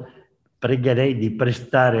testo, pregherei di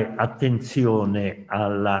prestare attenzione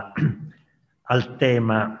al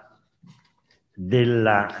tema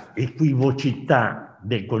della equivocità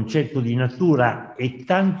del concetto di natura e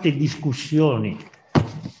tante discussioni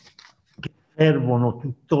che servono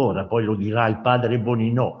tuttora, poi lo dirà il padre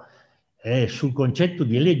Bonino, sul concetto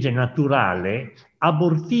di legge naturale,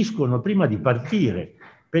 abortiscono prima di partire,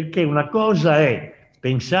 perché una cosa è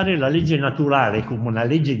pensare la legge naturale come una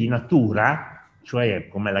legge di natura, cioè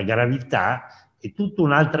come la gravità, e tutta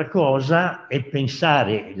un'altra cosa è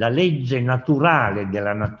pensare la legge naturale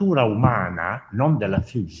della natura umana, non della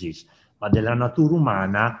physis, ma della natura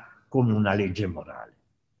umana come una legge morale.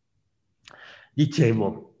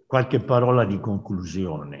 Dicevo, qualche parola di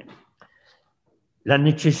conclusione. La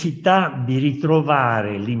necessità di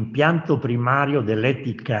ritrovare l'impianto primario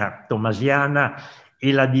dell'etica tomasiana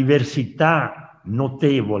e la diversità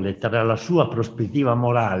notevole tra la sua prospettiva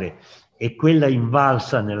morale e quella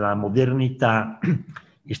invalsa nella modernità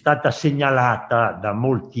è stata segnalata da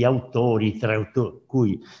molti autori, tra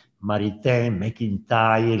cui Maritain,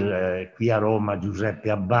 McIntyre, qui a Roma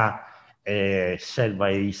Giuseppe Abbà,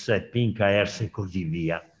 Selvays, Pincaers e così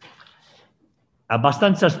via.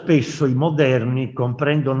 Abbastanza spesso i moderni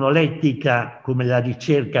comprendono l'etica come la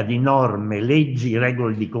ricerca di norme, leggi,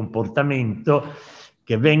 regole di comportamento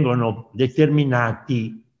che vengono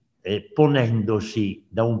determinati ponendosi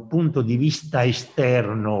da un punto di vista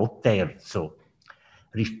esterno o terzo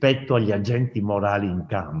rispetto agli agenti morali in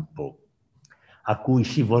campo, a cui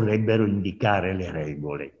si vorrebbero indicare le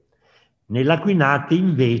regole. Nell'Aquinate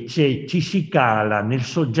invece ci si cala nel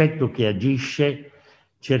soggetto che agisce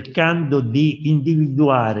cercando di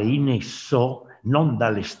individuare in esso, non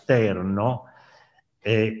dall'esterno,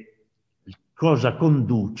 cosa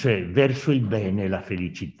conduce verso il bene e la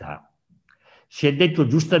felicità. Si è detto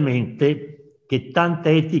giustamente che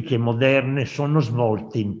tante etiche moderne sono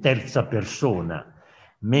svolte in terza persona,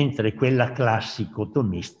 mentre quella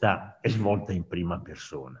classico-tomista è svolta in prima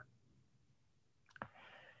persona.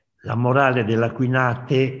 La morale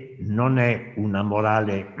dell'Aquinate non è una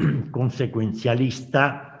morale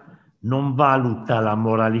conseguenzialista, non valuta la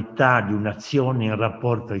moralità di un'azione in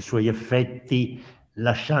rapporto ai suoi effetti,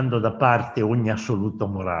 lasciando da parte ogni assoluto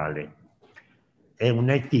morale. È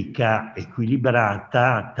un'etica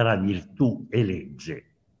equilibrata tra virtù e legge.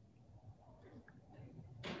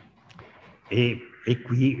 E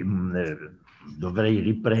qui dovrei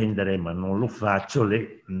riprendere, ma non lo faccio,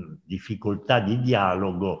 le difficoltà di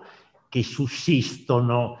dialogo che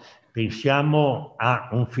sussistono. Pensiamo a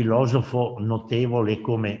un filosofo notevole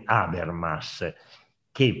come Habermas,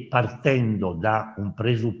 che partendo da un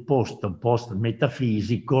presupposto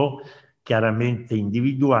post-metafisico, chiaramente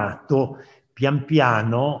individuato, pian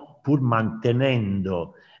piano, pur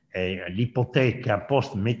mantenendo l'ipoteca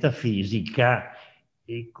post-metafisica,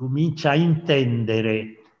 comincia a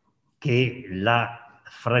intendere che la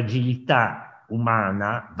fragilità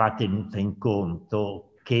umana va tenuta in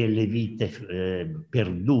conto, che le vite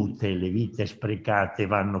perdute, le vite sprecate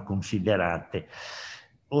vanno considerate.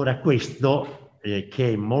 Ora questo, che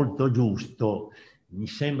è molto giusto, mi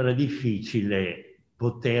sembra difficile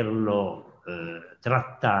poterlo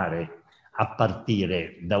trattare a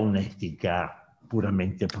partire da un'etica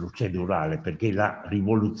puramente procedurale, perché la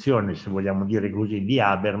rivoluzione, se vogliamo dire così, di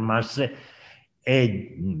Habermas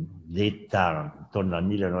è detta intorno al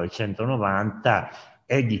 1990,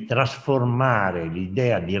 è di trasformare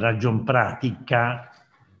l'idea di ragion pratica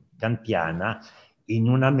kantiana in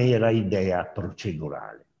una mera idea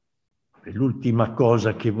procedurale. L'ultima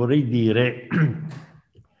cosa che vorrei dire è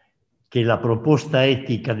che la proposta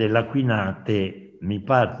etica dell'Aquinate mi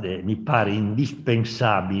pare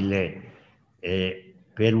indispensabile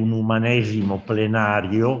per un umanesimo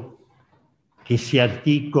plenario che si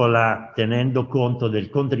articola tenendo conto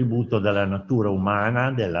del contributo della natura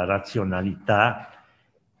umana, della razionalità,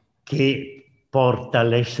 che porta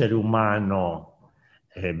l'essere umano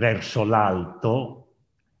verso l'alto.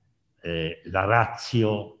 La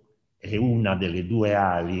ratio è una delle due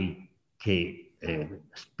ali che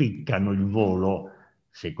spiccano il volo,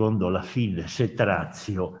 secondo la fides et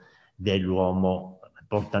ratio dell'uomo,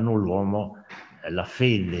 portano l'uomo, la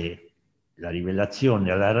fede, la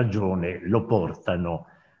rivelazione e la ragione lo portano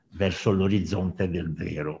verso l'orizzonte del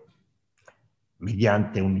vero,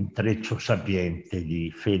 mediante un intreccio sapiente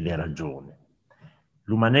di fede e ragione.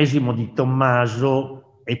 L'umanesimo di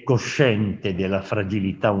Tommaso è cosciente della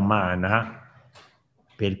fragilità umana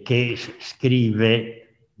perché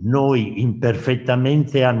scrive: noi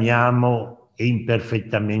imperfettamente amiamo e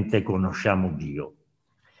imperfettamente conosciamo Dio.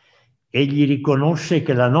 Egli riconosce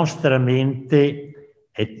che la nostra mente,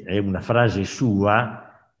 è una frase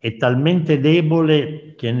sua, è talmente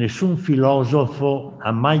debole che nessun filosofo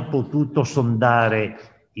ha mai potuto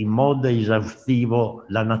sondare in modo esaustivo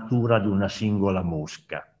la natura di una singola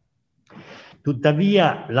mosca.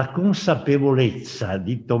 Tuttavia, la consapevolezza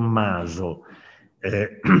di Tommaso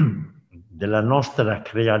della nostra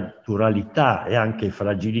creaturalità e anche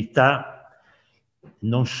fragilità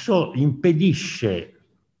non impedisce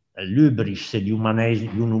l'ubris di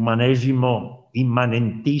un umanesimo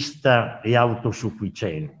immanentista e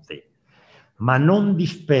autosufficiente, ma non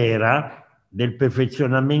dispera del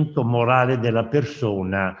perfezionamento morale della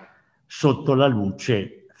persona sotto la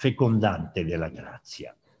luce fecondante della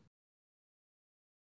grazia.